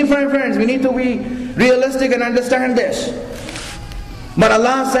 I mean, friends, we need to be realistic and understand this. But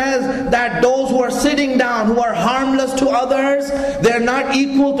Allah says that those who are sitting down, who are harmless to others, they're not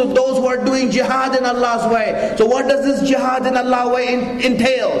equal to those who are doing jihad in Allah's way. So what does this jihad in Allah's way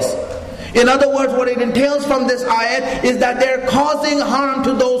entails? In other words, what it entails from this ayat is that they're causing harm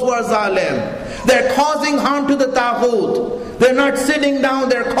to those who are zalim. They're causing harm to the taghut. They're not sitting down,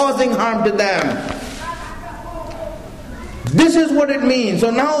 they're causing harm to them. This is what it means.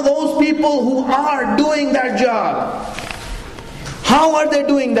 So now those people who are doing that job, how are they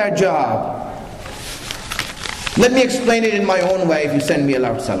doing that job? Let me explain it in my own way if you send me a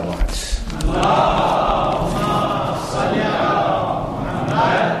lot of salawats.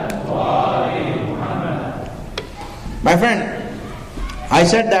 My friend, I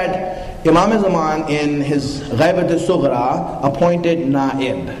said that Imam Zaman in his Ghaibat al-Sughra appointed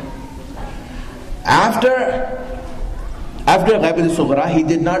Naib. After Ghaibat al-Sughra, he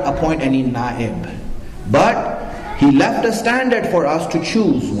did not appoint any Naib. But he left a standard for us to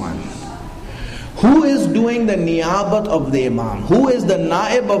choose one. Who is doing the niyabat of the Imam? Who is the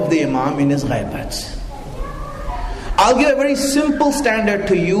Naib of the Imam in his Ghaibats? I'll give a very simple standard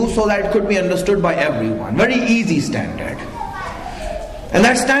to you so that it could be understood by everyone. Very easy standard. And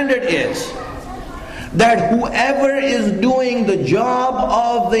that standard is that whoever is doing the job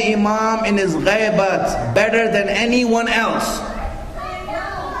of the Imam in his Ghaibat better than anyone else,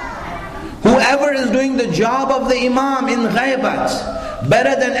 whoever is doing the job of the Imam in Ghaibat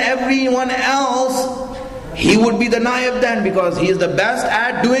better than everyone else, he would be the Naib then, because he is the best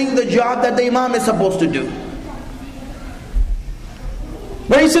at doing the job that the Imam is supposed to do.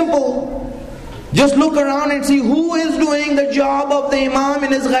 Very simple. Just look around and see who is doing the job of the Imam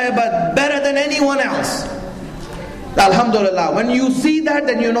in his Ghaibat better than anyone else. Alhamdulillah. When you see that,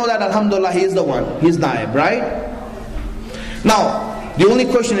 then you know that Alhamdulillah, he is the one. He is Naib, right? Now, The only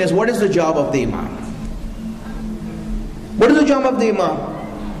question is, what is the job of the Imam? What is the job of the Imam?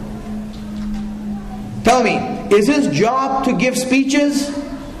 Tell me, is his job to give speeches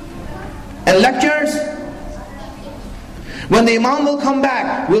and lectures? When the Imam will come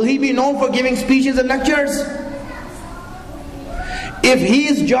back, will he be known for giving speeches and lectures? If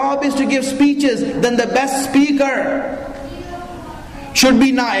his job is to give speeches, then the best speaker should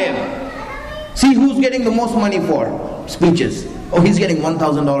be Naib. See who's getting the most money for speeches. Oh, he's getting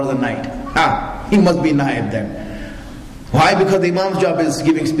 $1,000 a night. He must be Naib then. Why? Because the Imam's job is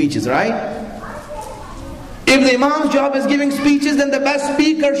giving speeches, right? If the Imam's job is giving speeches, then the best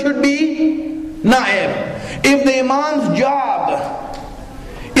speaker should be Naib. If the Imam's job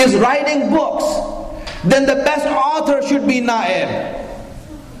is writing books, then the best author should be Naib.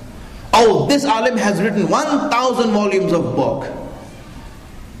 Oh, this alim has written 1,000 volumes of book.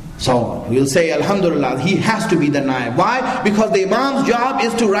 So we'll say, Alhamdulillah, he has to be the Naib. Why? Because the Imam's job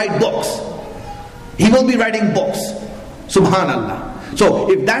is to write books. He will be writing books. Subhanallah.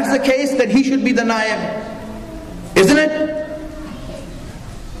 So if that's the case, then he should be the Naib. Isn't it?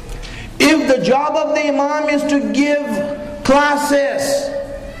 If the job of the Imam is to give classes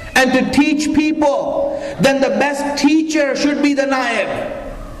and to teach people, then the best teacher should be the Naib.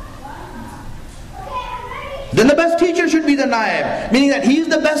 Then the best teacher should be the Naib. Meaning that he is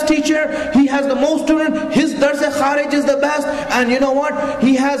the best teacher, he has the most students, his Dars-e-Kharij is the best, and you know what?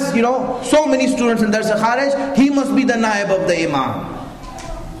 He has, so many students in Dars-e-Kharij, he must be the Naib of the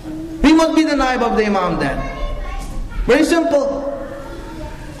Imam. He must be the Naib of the Imam then. Very simple.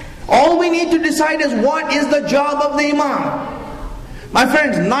 All we need to decide is what is the job of the Imam. My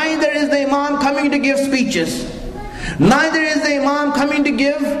friends, neither is the Imam coming to give speeches. Neither is the Imam coming to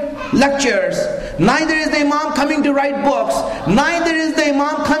give lectures. Neither is the Imam coming to write books. Neither is the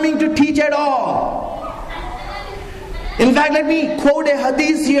Imam coming to teach at all. In fact, let me quote a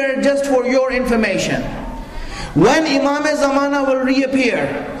hadith here just for your information. When Imam-e-Zamana will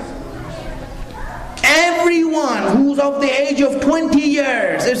reappear, everyone who's of the age of 20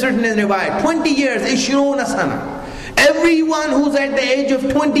 years, it's written in Riwayat, 20 years, Ishruna Sana. Everyone who's at the age of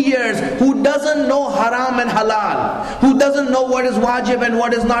 20 years, who doesn't know haram and halal, who doesn't know what is wajib and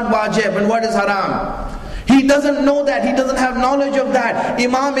what is not wajib and what is haram, he doesn't know that, he doesn't have knowledge of that,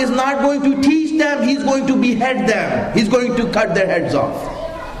 Imam is not going to teach them, he's going to behead them, he's going to cut their heads off.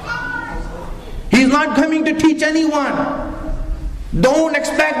 He's not coming to teach anyone. Don't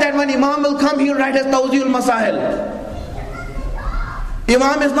expect that when Imam will come, he'll write his Tawzi'ul Masahil.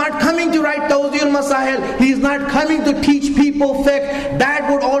 Imam is not coming to write Tawzi'ul Masahil. He is not coming to teach people fiqh.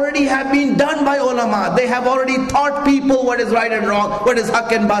 That would already have been done by ulama. They have already taught people what is right and wrong, what is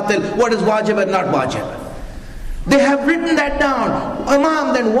haqq and batil, what is wajib and not wajib. They have written that down.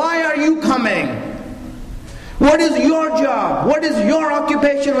 Imam, then why are you coming? What is your job? What is your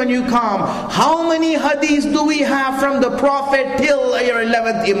occupation when you come? How many hadiths do we have from the Prophet till your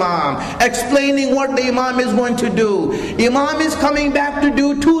 11th Imam, explaining what the Imam is going to do? Imam is coming back to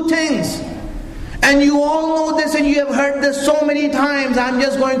do two things. And you all know this and you have heard this so many times. I'm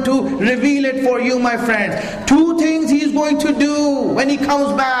just going to reveal it for you, my friends. Two things he is going to do when he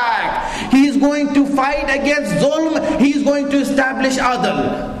comes back. He is going to fight against zulm. He is going to establish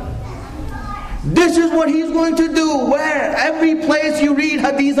adl. This is what he's going to do. Where? Every place you read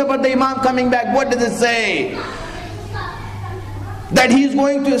hadith about the Imam coming back, what does it say? That he's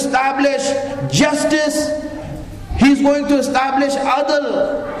going to establish justice. He's going to establish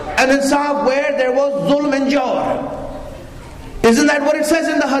adl and insaf where there was zulm and jawr. Isn't that what it says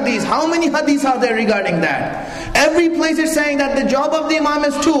in the hadith? How many hadiths are there regarding that? Every place it's saying that the job of the Imam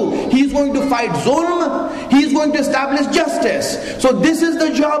is two. He's going to fight zulm, he's going to establish justice. So this is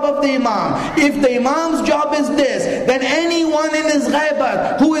the job of the Imam. If the Imam's job is this, then anyone in his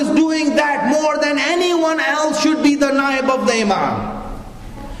ghaibat who is doing that more than anyone else should be the naib of the Imam.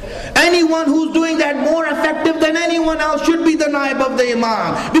 Anyone who's doing that more effective than anyone else should be the naib of the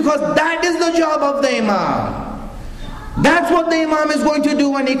Imam. Because that is the job of the Imam. That's what the Imam is going to do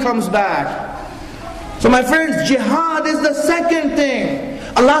when he comes back. So my friends, jihad is the second thing.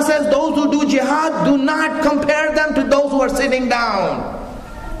 Allah says those who do jihad, do not compare them to those who are sitting down.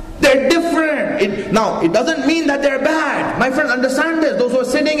 They're different. It doesn't mean that they're bad. My friends, understand this. Those who are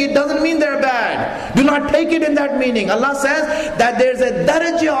sitting, it doesn't mean they're bad. Do not take it in that meaning. Allah says that there's a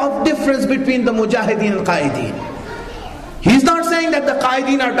darajah of difference between the mujahideen and qaideen. He's not saying that the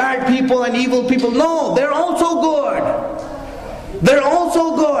qaideen are bad people and evil people. No, they're also good. They're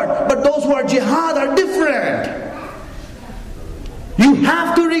also good. But those who are jihad are different. You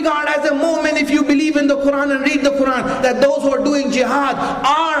have to regard as a moment, if you believe in the Quran and read the Quran, that those who are doing jihad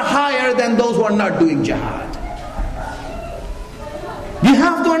are higher than those who are not doing jihad. We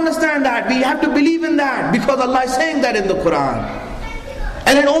have to understand that. We have to believe in that, because Allah is saying that in the Quran.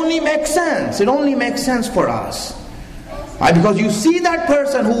 And it only makes sense. It only makes sense for us. Right? Because you see that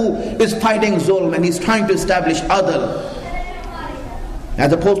person who is fighting zulm and he's trying to establish adl,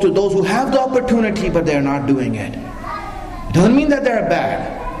 as opposed to those who have the opportunity but they're not doing it. It doesn't mean that they're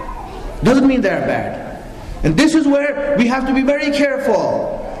bad. It doesn't mean they're bad. And this is where we have to be very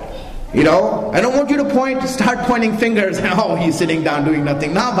careful. I don't want you to start pointing fingers. Oh, he's sitting down doing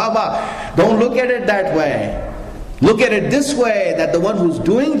nothing. No, Baba, don't look at it that way. Look at it this way, that the one who's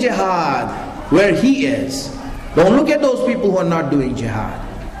doing jihad, where he is. Don't look at those people who are not doing jihad.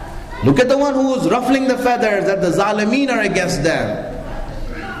 Look at the one who is ruffling the feathers, that the zalimeen are against them.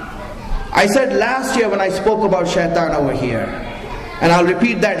 I said last year when I spoke about shaitan over here, and I'll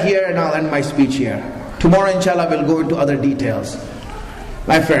repeat that here and I'll end my speech here. Tomorrow inshallah we'll go into other details.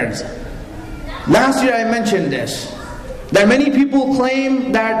 My friends, last year I mentioned this, that many people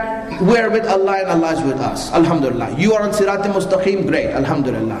claim that we're with Allah and Allah is with us. Alhamdulillah. You are on Sirat Mustaqim, great.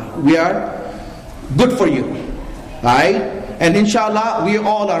 Alhamdulillah. We are good for you. Right? And inshallah we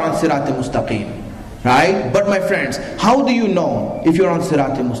all are on Sirat Mustaqim. Right? But my friends, how do you know if you're on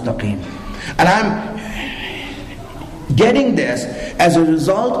Sirat Mustaqim? And I'm getting this as a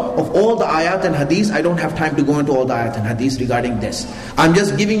result of all the ayat and hadith. I don't have time to go into all the ayat and hadith regarding this. I'm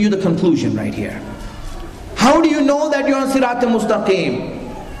just giving you the conclusion right here. How do you know that you're on Sirat Mustaqim?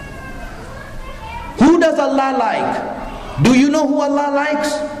 Who does Allah like? Do you know who Allah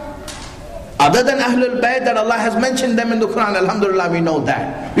likes? Other than Ahlul Baig, that Allah has mentioned them in the Quran, alhamdulillah, we know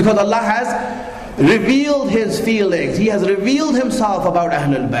that. Because Allah has revealed His feelings. He has revealed Himself about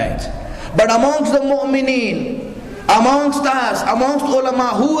Ahlul Baig. But amongst the mu'mineen, amongst us, amongst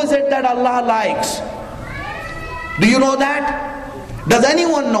ulama, who is it that Allah likes? Do you know that? Does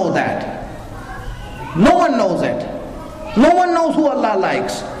anyone know that? No one knows it. No one knows who Allah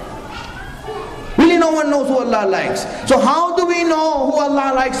likes. Really, no one knows who Allah likes. So how do we know who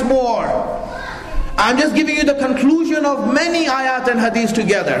Allah likes more? I'm just giving you the conclusion of many ayat and hadith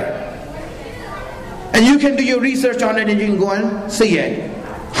together. And you can do your research on it and you can go and see it.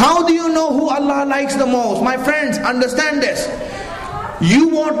 How do you know who Allah likes the most? My friends, understand this. You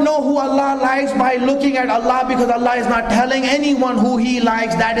won't know who Allah likes by looking at Allah, because Allah is not telling anyone who He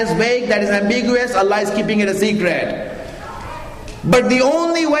likes. That is vague, that is ambiguous. Allah is keeping it a secret. But the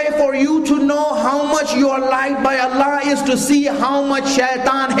only way for you to know how much you are liked by Allah is to see how much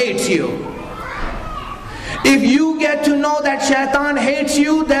shaitan hates you. If you get to know that shaitan hates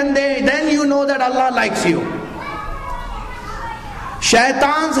you, then you know that Allah likes you.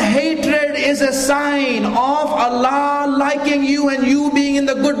 Shaitan's hatred is a sign of Allah liking you and you being in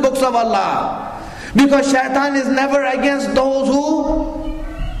the good books of Allah. Because shaitan is never against those who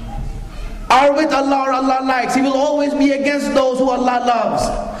are with Allah or Allah likes. He will always be against those who Allah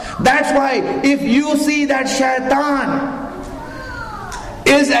loves. That's why if you see that shaitan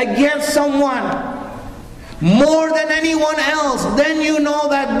is against someone more than anyone else, then you know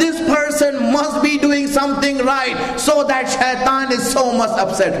that this person must be doing something right, so that shaitan is so much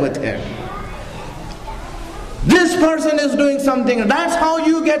upset with him. This person is doing something. That's how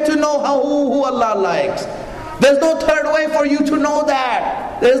you get to know who Allah likes. There's no third way for you to know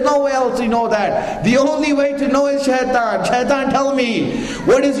that. There's no way else to know that. The only way to know is shaitan. Shaitan, tell me,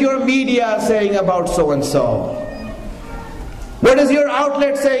 what is your media saying about so and so? What is your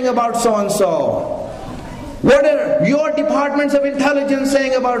outlet saying about so and so? What are your departments of intelligence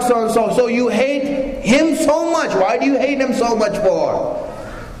saying about so and so? So you hate him so much. Why do you hate him so much for?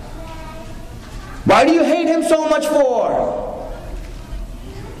 Why do you hate him so much for?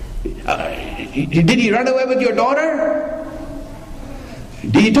 Did he run away with your daughter?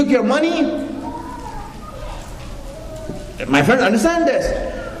 Did he took your money? My friends, understand this.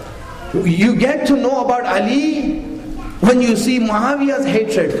 You get to know about Ali when you see Muawiyah's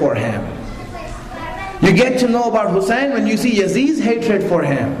hatred for him. You get to know about Hussein when you see Yazid's hatred for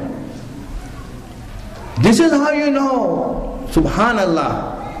him. This is how you know,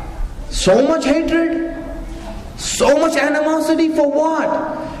 subhanallah, so much hatred, so much animosity for what?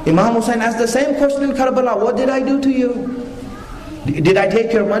 Imam Hussein asked the same question in Karbala, what did I do to you? Did I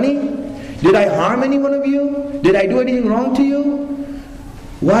take your money? Did I harm any one of you? Did I do anything wrong to you?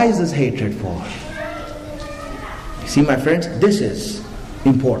 Why is this hatred for? You see, my friends, this is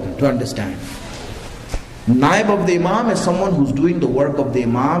important to understand. Naib of the Imam is someone who's doing the work of the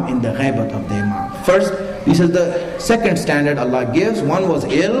Imam in the ghaibat of the Imam. First, this is the second standard Allah gives. One was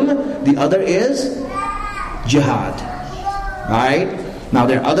ilm, the other is jihad. Right? Now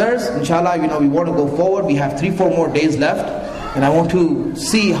there are others, inshallah, we want to go forward. We have 3-4 more days left. and I want to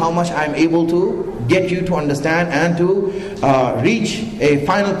see how much I'm able to get you to understand and to reach a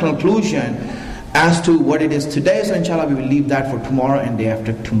final conclusion as to what it is today. So inshallah we will leave that for tomorrow and day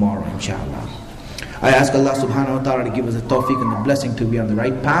after tomorrow, inshallah. I ask Allah subhanahu wa ta'ala to give us the tawfiq and the blessing to be on the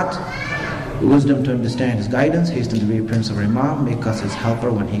right path, the wisdom to understand His guidance, hasten the way Prince of our Imam, make us His helper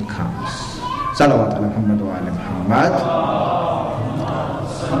when He comes. Salawat ala Muhammad wa ala Muhammad.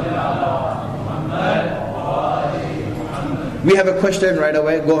 We have a question right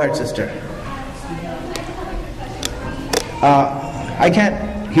away. Go ahead, sister. I can't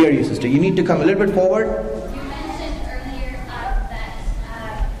hear you, sister. You need to come a little bit forward. You mentioned earlier that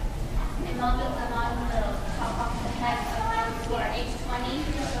Imam al-Zaman will chop off the head of those who are age 20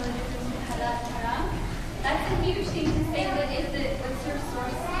 to show the difference between halal and haram. That's a huge thing to say, but what's your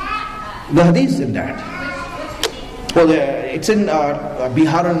source on that? The hadith in that. Which Well, it's in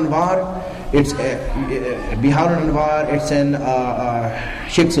Bihar al-Anwar. It's Bihar al-Anwar. It's in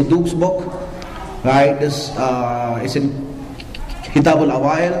Sheikh Saduq's book, right? It's in Kitab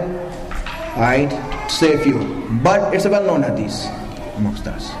al-Awail, right? To say a few, but it's a well-known hadith amongst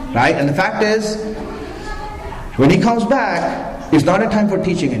us, right? And the fact is, when he comes back, it's not a time for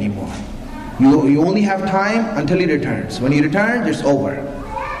teaching anymore. You only have time until he returns. When he returns, it's over.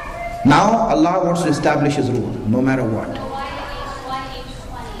 Now Allah wants to establish His rule, no matter what. why age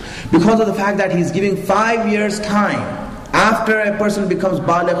 20? Because of the fact that He's giving 5 years time after a person becomes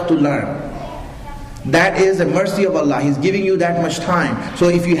baligh to learn. That is the mercy of Allah. He's giving you that much time. So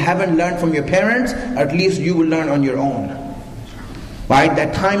if you haven't learned from your parents, at least you will learn on your own. Right?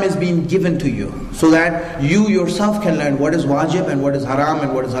 That time is being given to you so that you yourself can learn what is wajib and what is haram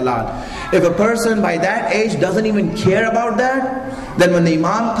and what is halal. If a person by that age doesn't even care about that, then when the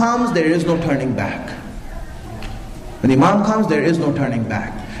Imam comes, there is no turning back. When the Imam comes, there is no turning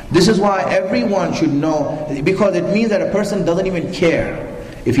back. This is why everyone should know, because it means that a person doesn't even care.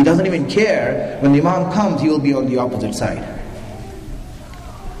 If he doesn't even care, when the Imam comes, he will be on the opposite side.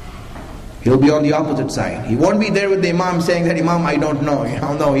 He'll be on the opposite side. He won't be there with the Imam saying that, Imam, I don't know.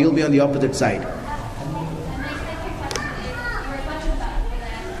 No, he'll be on the opposite side. And my second question is, you were talking about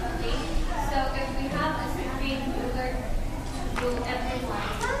wilayah. So if we have a supreme ruler to rule everyone,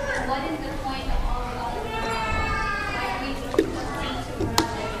 what is the point of all the other rulers? Why do we proceed to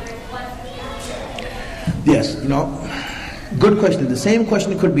run Yes, good question. The same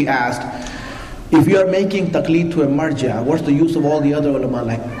question could be asked, if you are making taqleed to a marja, what's the use of all the other ulama,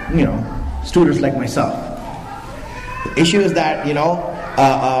 like, students like myself? The issue is that, The student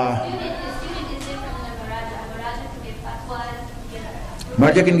is different than a Maraja. Maraja can give fatwas.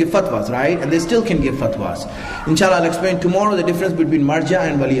 Marja can give fatwas, right? And they still can give fatwas. Inshallah, I'll explain tomorrow the difference between marja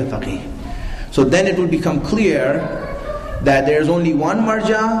and waliya faqih. So then it will become clear that there is only one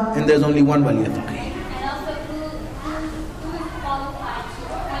marja and there is only one waliya faqih. And also, who is qualified to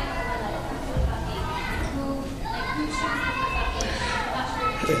appoint a faqih? Who chooses the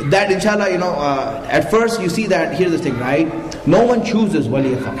faqih? That inshallah, at first you see that, here's the thing, right? No one chooses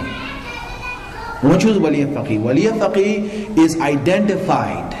waliya faqih. No one chooses waliya faqih. Waliya faqih is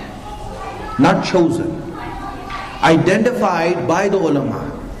identified, not chosen. Identified by the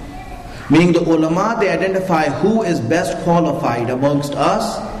ulama. Meaning the ulama, they identify who is best qualified amongst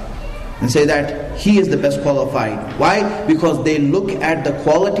us and say that he is the best qualified. Why? Because they look at the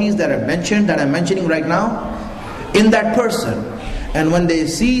qualities that are mentioned, that I'm mentioning right now, in that person. And when they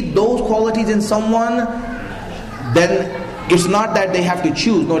see those qualities in someone, then it's not that they have to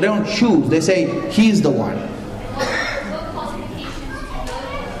choose. No, they don't choose. They say, he's the one. What qualifications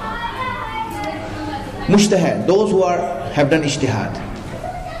do those Mujtahid, those who have done ijtihad.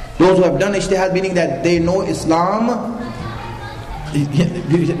 Those who have done ijtihad, meaning that they know Islam,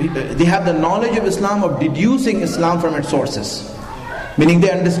 they have the knowledge of Islam, of deducing Islam from its sources. Meaning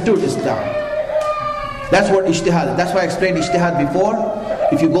they understood Islam. That's what ijtihad is. That's why I explained ijtihad before.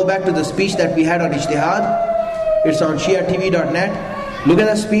 If you go back to the speech that we had on ijtihad, it's on shiatv.net. Look at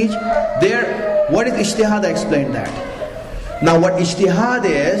that speech. There, what is ijtihad? I explained that. Now what ijtihad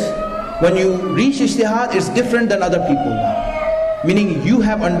is, when you reach ijtihad, it's different than other people now. Meaning you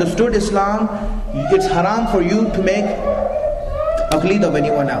have understood Islam, it's haram for you to make taqleed of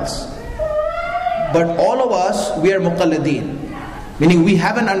anyone else. But all of us, we are muqalladeen. Meaning we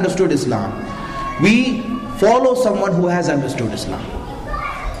haven't understood Islam. We follow someone who has understood Islam.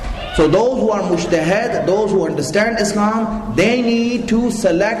 So those who are mujtahid, those who understand Islam, they need to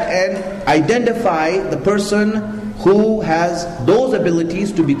select and identify the person who has those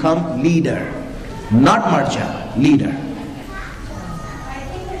abilities to become leader. Not marja, leader. I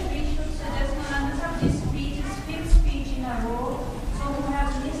think that we should suggest one of these speeches, fifth speech in a row, so who have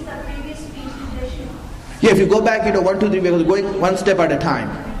missed the previous speech, they should Yeah, if you go back, 1, 2, 3, we're going one step at a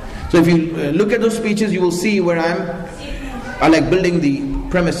time. So if you look at those speeches, you will see where I like building the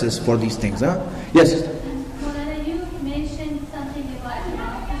premises for these things. Yes? Maulana, you mentioned something about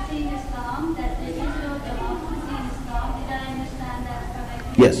democracy in Islam, that there is no democracy in Islam. Did I understand that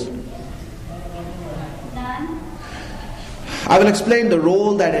correctly? Yes. None? I will explain the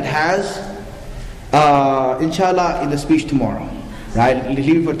role that it has, inshallah, in the speech tomorrow. Right?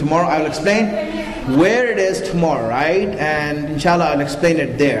 Leave it for tomorrow. I will explain where it is tomorrow, right? And inshallah, I'll explain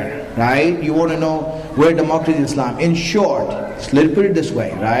it there, right? You want to know where democracy in Islam. In short, let's put it this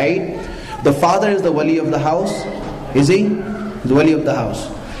way, right? The father is the wali of the house. Is he? The wali of the house.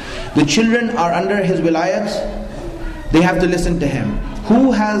 The children are under his wilayat. They have to listen to him.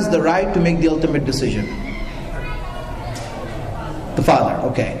 Who has the right to make the ultimate decision? The father,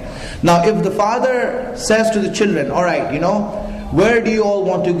 okay. Now, if the father says to the children, all right, where do you all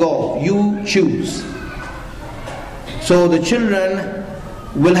want to go? You choose. So the children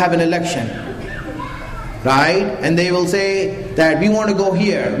will have an election, right? And they will say that we want to go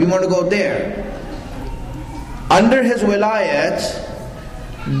here, we want to go there. Under his wilayat,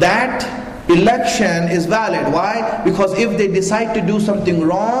 that election is valid. Why? Because if they decide to do something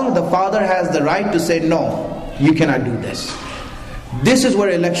wrong, the father has the right to say, no, you cannot do this. This is where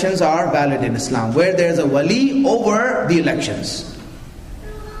elections are valid in Islam, where there is a wali over the elections,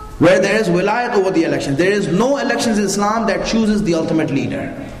 where there is wilayat over the elections. There is no elections in Islam that chooses the ultimate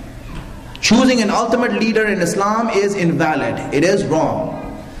leader. Choosing an ultimate leader in Islam is invalid. It is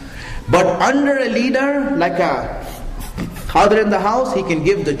wrong. But under a leader, like a father in the house, he can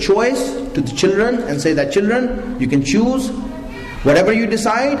give the choice to the children and say that, children, you can choose. Whatever you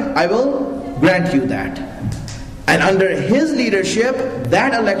decide, I will grant you that. And under his leadership,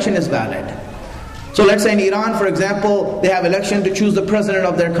 that election is valid. So let's say in Iran, for example, they have election to choose the president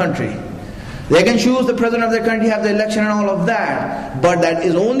of their country. They can choose the president of their country, have the election and all of that. But that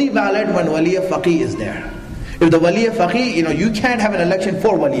is only valid when Wali Faqih is there. If the Wali Faqih, you can't have an election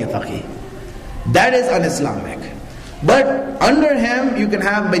for Wali Faqih. That is un-Islamic. But under him, you can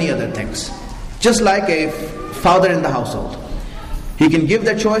have many other things. Just like a father in the household. He can give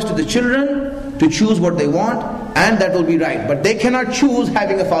the choice to the children to choose what they want, and that will be right. But they cannot choose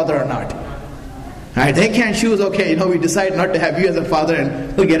having a father or not. Right? They can't choose, okay, we decide not to have you as a father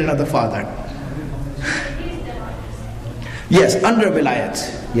and we'll get another father. Yes, under wilayat.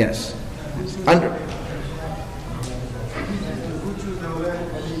 Yes.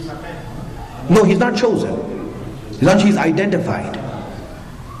 No, he's not chosen. He's identified.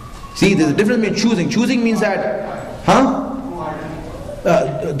 See, there's a difference between choosing. Choosing means that,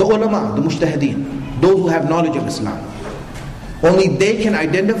 the ulama, the mujtahideen, those who have knowledge of Islam. Only they can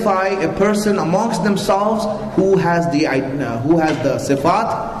identify a person amongst themselves who has the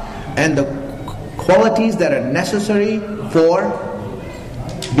sifat and the qualities that are necessary for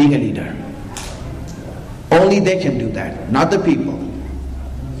being a leader. Only they can do that, not the people.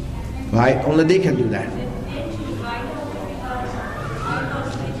 Right? Only they can do that.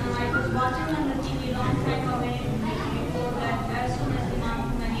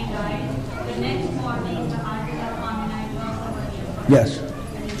 Yes.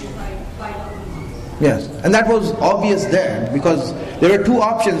 Yes. And that was obvious then, because there were two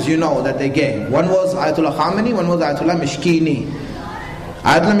options, that they gave. One was Ayatollah Khamenei, one was Ayatollah Mishkini.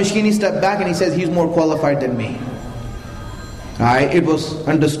 Ayatollah Mishkini stepped back and he says, he's more qualified than me. Right? It was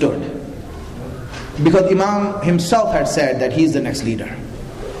understood. Because Imam himself had said that he's the next leader.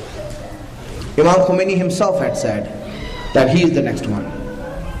 Imam Khomeini himself had said that he is the next one.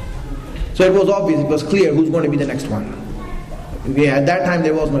 So it was obvious, it was clear who's going to be the next one. Yeah, at that time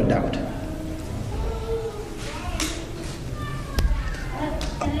there was no doubt. Can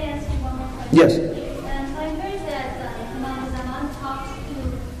I ask you one more question? Yes. I heard that Imam Zaman talks to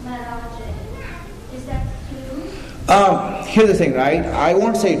Maraj. Is that true? Here's the thing, right? I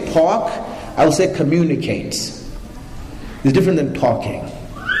won't say talk, I will say communicates. It's different than talking.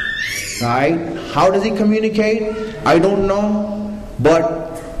 Right? How does he communicate? I don't know.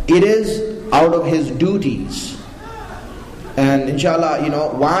 But it is out of his duties. And inshallah,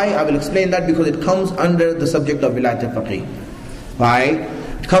 why? I will explain that because it comes under the subject of Wilayat al-Faqih. Right?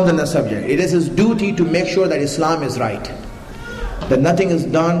 It comes under the subject. It is his duty to make sure that Islam is right. That nothing is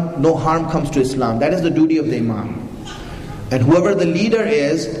done, no harm comes to Islam. That is the duty of the Imam. And whoever the leader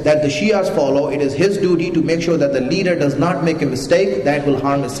is, that the Shias follow, it is his duty to make sure that the leader does not make a mistake that will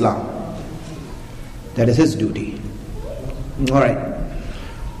harm Islam. That is his duty. Alright.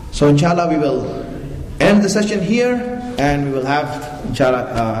 So inshallah we will end the session here. And we will have,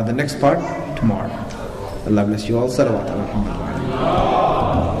 inshallah, the next part tomorrow. Allah bless you all. Salawat. Alhamdulillah.